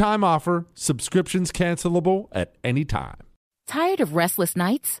 Limited time offer. Subscriptions cancelable at any time. Tired of restless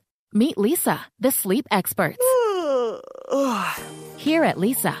nights? Meet Lisa, the sleep experts. Here at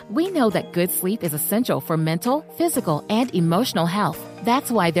Lisa, we know that good sleep is essential for mental, physical, and emotional health.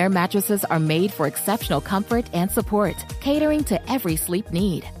 That's why their mattresses are made for exceptional comfort and support, catering to every sleep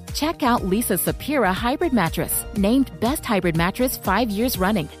need. Check out Lisa's Sapira Hybrid Mattress, named Best Hybrid Mattress 5 years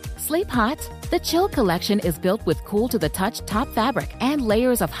running. Sleep hot? The Chill Collection is built with cool-to-the-touch top fabric and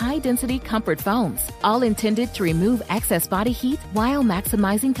layers of high-density comfort foams, all intended to remove excess body heat while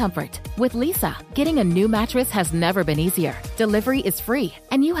maximizing comfort. With Lisa, getting a new mattress has never been easier. Delivery is free,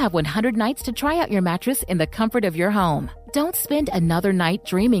 and you have 100 nights to try out your mattress in the comfort of your home. Don't spend another night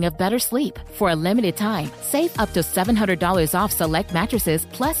dreaming of better sleep. For a limited time, save up to $700 off select mattresses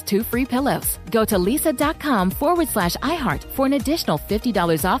plus 2 free pillows. Go to lisa.com/iHeart for an additional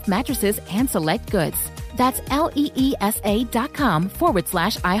 $50 off mattresses and select goods. That's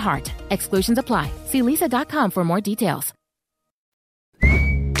LEESA.com/iHeart. Exclusions apply. See lisa.com for more details.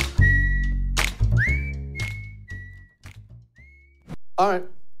 All right.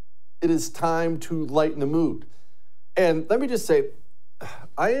 It is time to lighten the mood. And let me just say,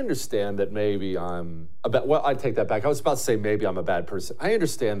 I understand that maybe I'm I take that back. I was about to say maybe I'm a bad person. I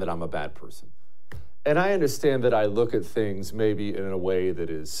understand that I'm a bad person. And I understand that I look at things maybe in a way that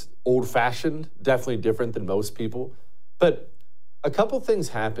is old-fashioned, definitely different than most people. But a couple things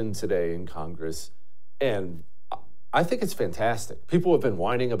happened today in Congress, and I think it's fantastic. People have been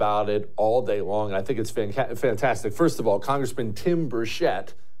whining about it all day long, and I think it's fantastic. First of all, Congressman Tim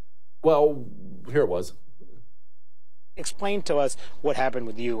Burchett, well, here it was. Explain to us what happened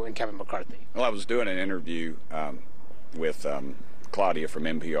with you and Kevin McCarthy. Well, I was doing an interview with Claudia from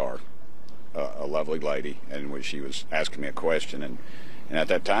NPR, a lovely lady, and she was asking me a question, and at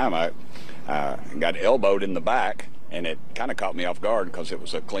that time I got elbowed in the back, and it kind of caught me off guard because it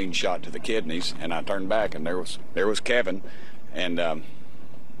was a clean shot to the kidneys, and I turned back, and there was Kevin, and I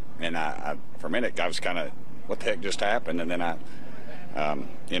for a minute I was kind of, what the heck just happened? And then I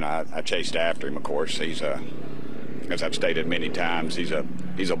chased after him. Of course, he's as I've stated many times, he's a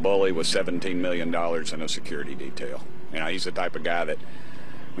bully with $17 million in a security detail. He's the type of guy that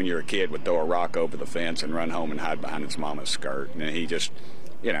when you're a kid would throw a rock over the fence and run home and hide behind his mama's skirt. And he just,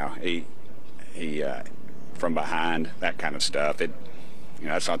 he from behind, that kind of stuff.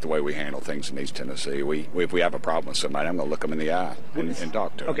 That's not the way we handle things in East Tennessee. If we have a problem with somebody, I'm going to look them in the eye and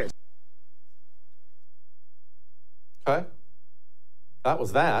talk to them. Okay. That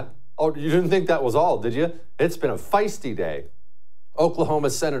was that. Oh, you didn't think that was all, did you? It's been a feisty day.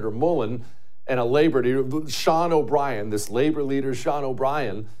 Oklahoma Senator Mullen and a labor leader, Sean O'Brien, this labor leader, Sean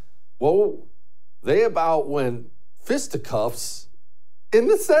O'Brien, well, they about went fisticuffs in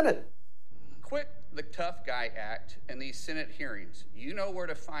the Senate. Quit the tough guy act in these Senate hearings. You know where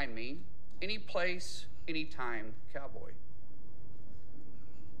to find me. Any place, anytime, cowboy.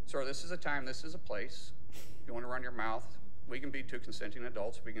 Sir, this is a time, this is a place. If you want to run your mouth, we can be two consenting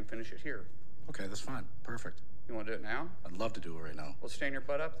adults. We can finish it here. Okay, that's fine. Perfect. You want to do it now? I'd love to do it right now. Well, stand your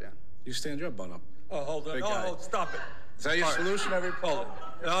butt up then. You stand your butt up. Oh, hold on. Oh, stop it. Is that your solution, Hold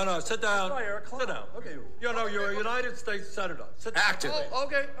it. No, sit down. Sit down. Okay. You're a United States Senator. Sit down. Active. Oh,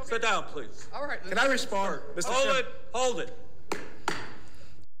 okay. Sit down, please. All right. Can I respond? Mr. Hold it.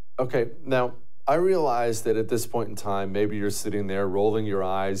 Okay, now, I realize that at this point in time, maybe you're sitting there rolling your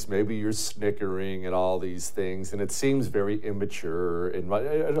eyes, maybe you're snickering at all these things, and it seems very immature. And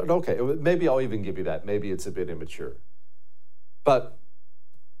okay, maybe I'll even give you that. Maybe it's a bit immature. But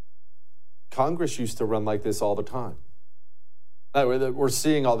Congress used to run like this all the time. We're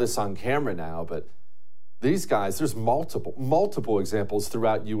seeing all this on camera now, but these guys, there's multiple examples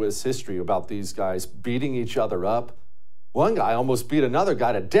throughout U.S. history about these guys beating each other up. One guy almost beat another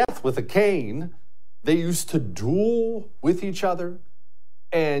guy to death with a cane. They used to duel with each other.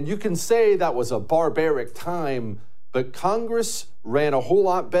 And you can say that was a barbaric time, but Congress ran a whole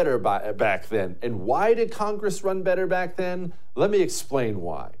lot better back then. And why did Congress run better back then? Let me explain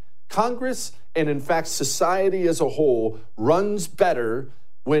why. Congress, and in fact, society as a whole, runs better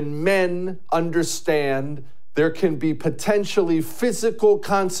when men understand there can be potentially physical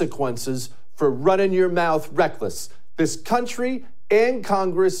consequences for running your mouth reckless. This country and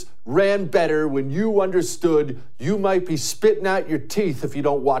Congress ran better when you understood you might be spitting out your teeth if you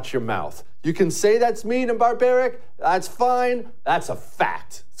don't watch your mouth. You can say that's mean and barbaric. That's fine. That's a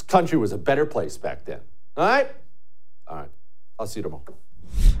fact. This country was a better place back then. All right? All right. I'll see you tomorrow.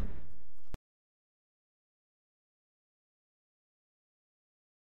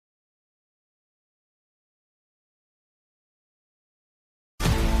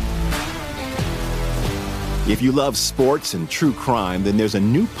 If you love sports and true crime, then there's a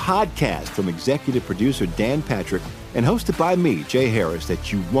new podcast from executive producer Dan Patrick and hosted by me, Jay Harris,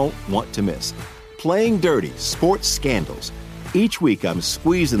 that you won't want to miss. Playing Dirty: Sports Scandals. Each week, I'm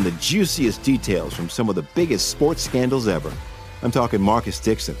squeezing the juiciest details from some of the biggest sports scandals ever. I'm talking Marcus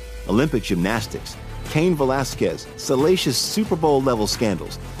Dixon, Olympic gymnastics, Cain Velasquez, salacious Super Bowl-level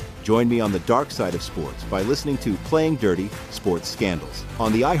scandals. Join me on the dark side of sports by listening to Playing Dirty: Sports Scandals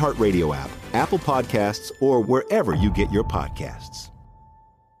on the iHeartRadio app, Apple Podcasts, or wherever you get your podcasts.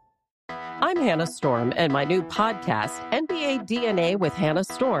 I'm Hannah Storm, and my new podcast, NBA DNA with Hannah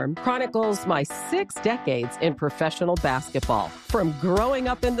Storm, chronicles my 6 decades in professional basketball. From growing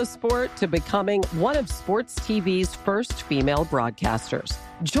up in the sport to becoming one of sports TV's first female broadcasters.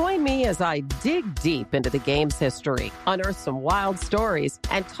 Join me as I dig deep into the game's history, unearth some wild stories,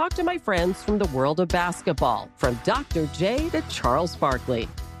 and talk to my friends from the world of basketball, from Dr. J to Charles Barkley.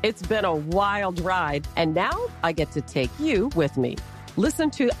 It's been a wild ride, and now I get to take you with me.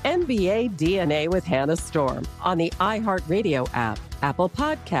 Listen to NBA DNA with Hannah Storm on the iHeartRadio app, Apple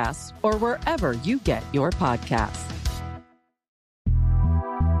Podcasts, or wherever you get your podcasts.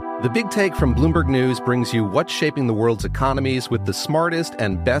 The Big Take from Bloomberg News brings you what's shaping the world's economies with the smartest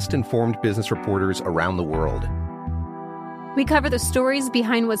and best-informed business reporters around the world. We cover the stories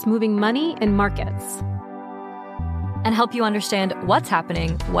behind what's moving money and markets, and help you understand what's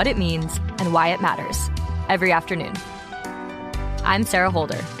happening, what it means, and why it matters every afternoon. I'm Sarah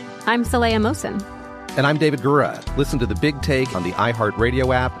Holder. I'm Saleha Mohsin. And I'm David Gura. Listen to The Big Take on the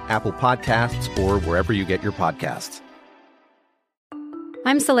iHeartRadio app, Apple Podcasts, or wherever you get your podcasts.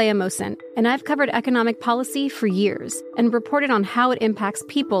 I'm Saleha Mohsin, and I've covered economic policy for years and reported on how it impacts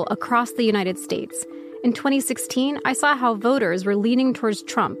people across the United States. In 2016, I saw how voters were leaning towards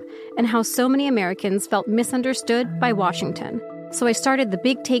Trump and how so many Americans felt misunderstood by Washington. So I started The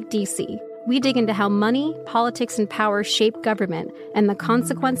Big Take DC. We dig into how money, politics, and power shape government and the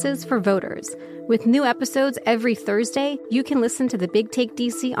consequences for voters. With new episodes every Thursday, you can listen to The Big Take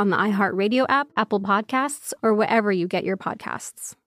DC on the iHeartRadio app, Apple Podcasts, or wherever you get your podcasts.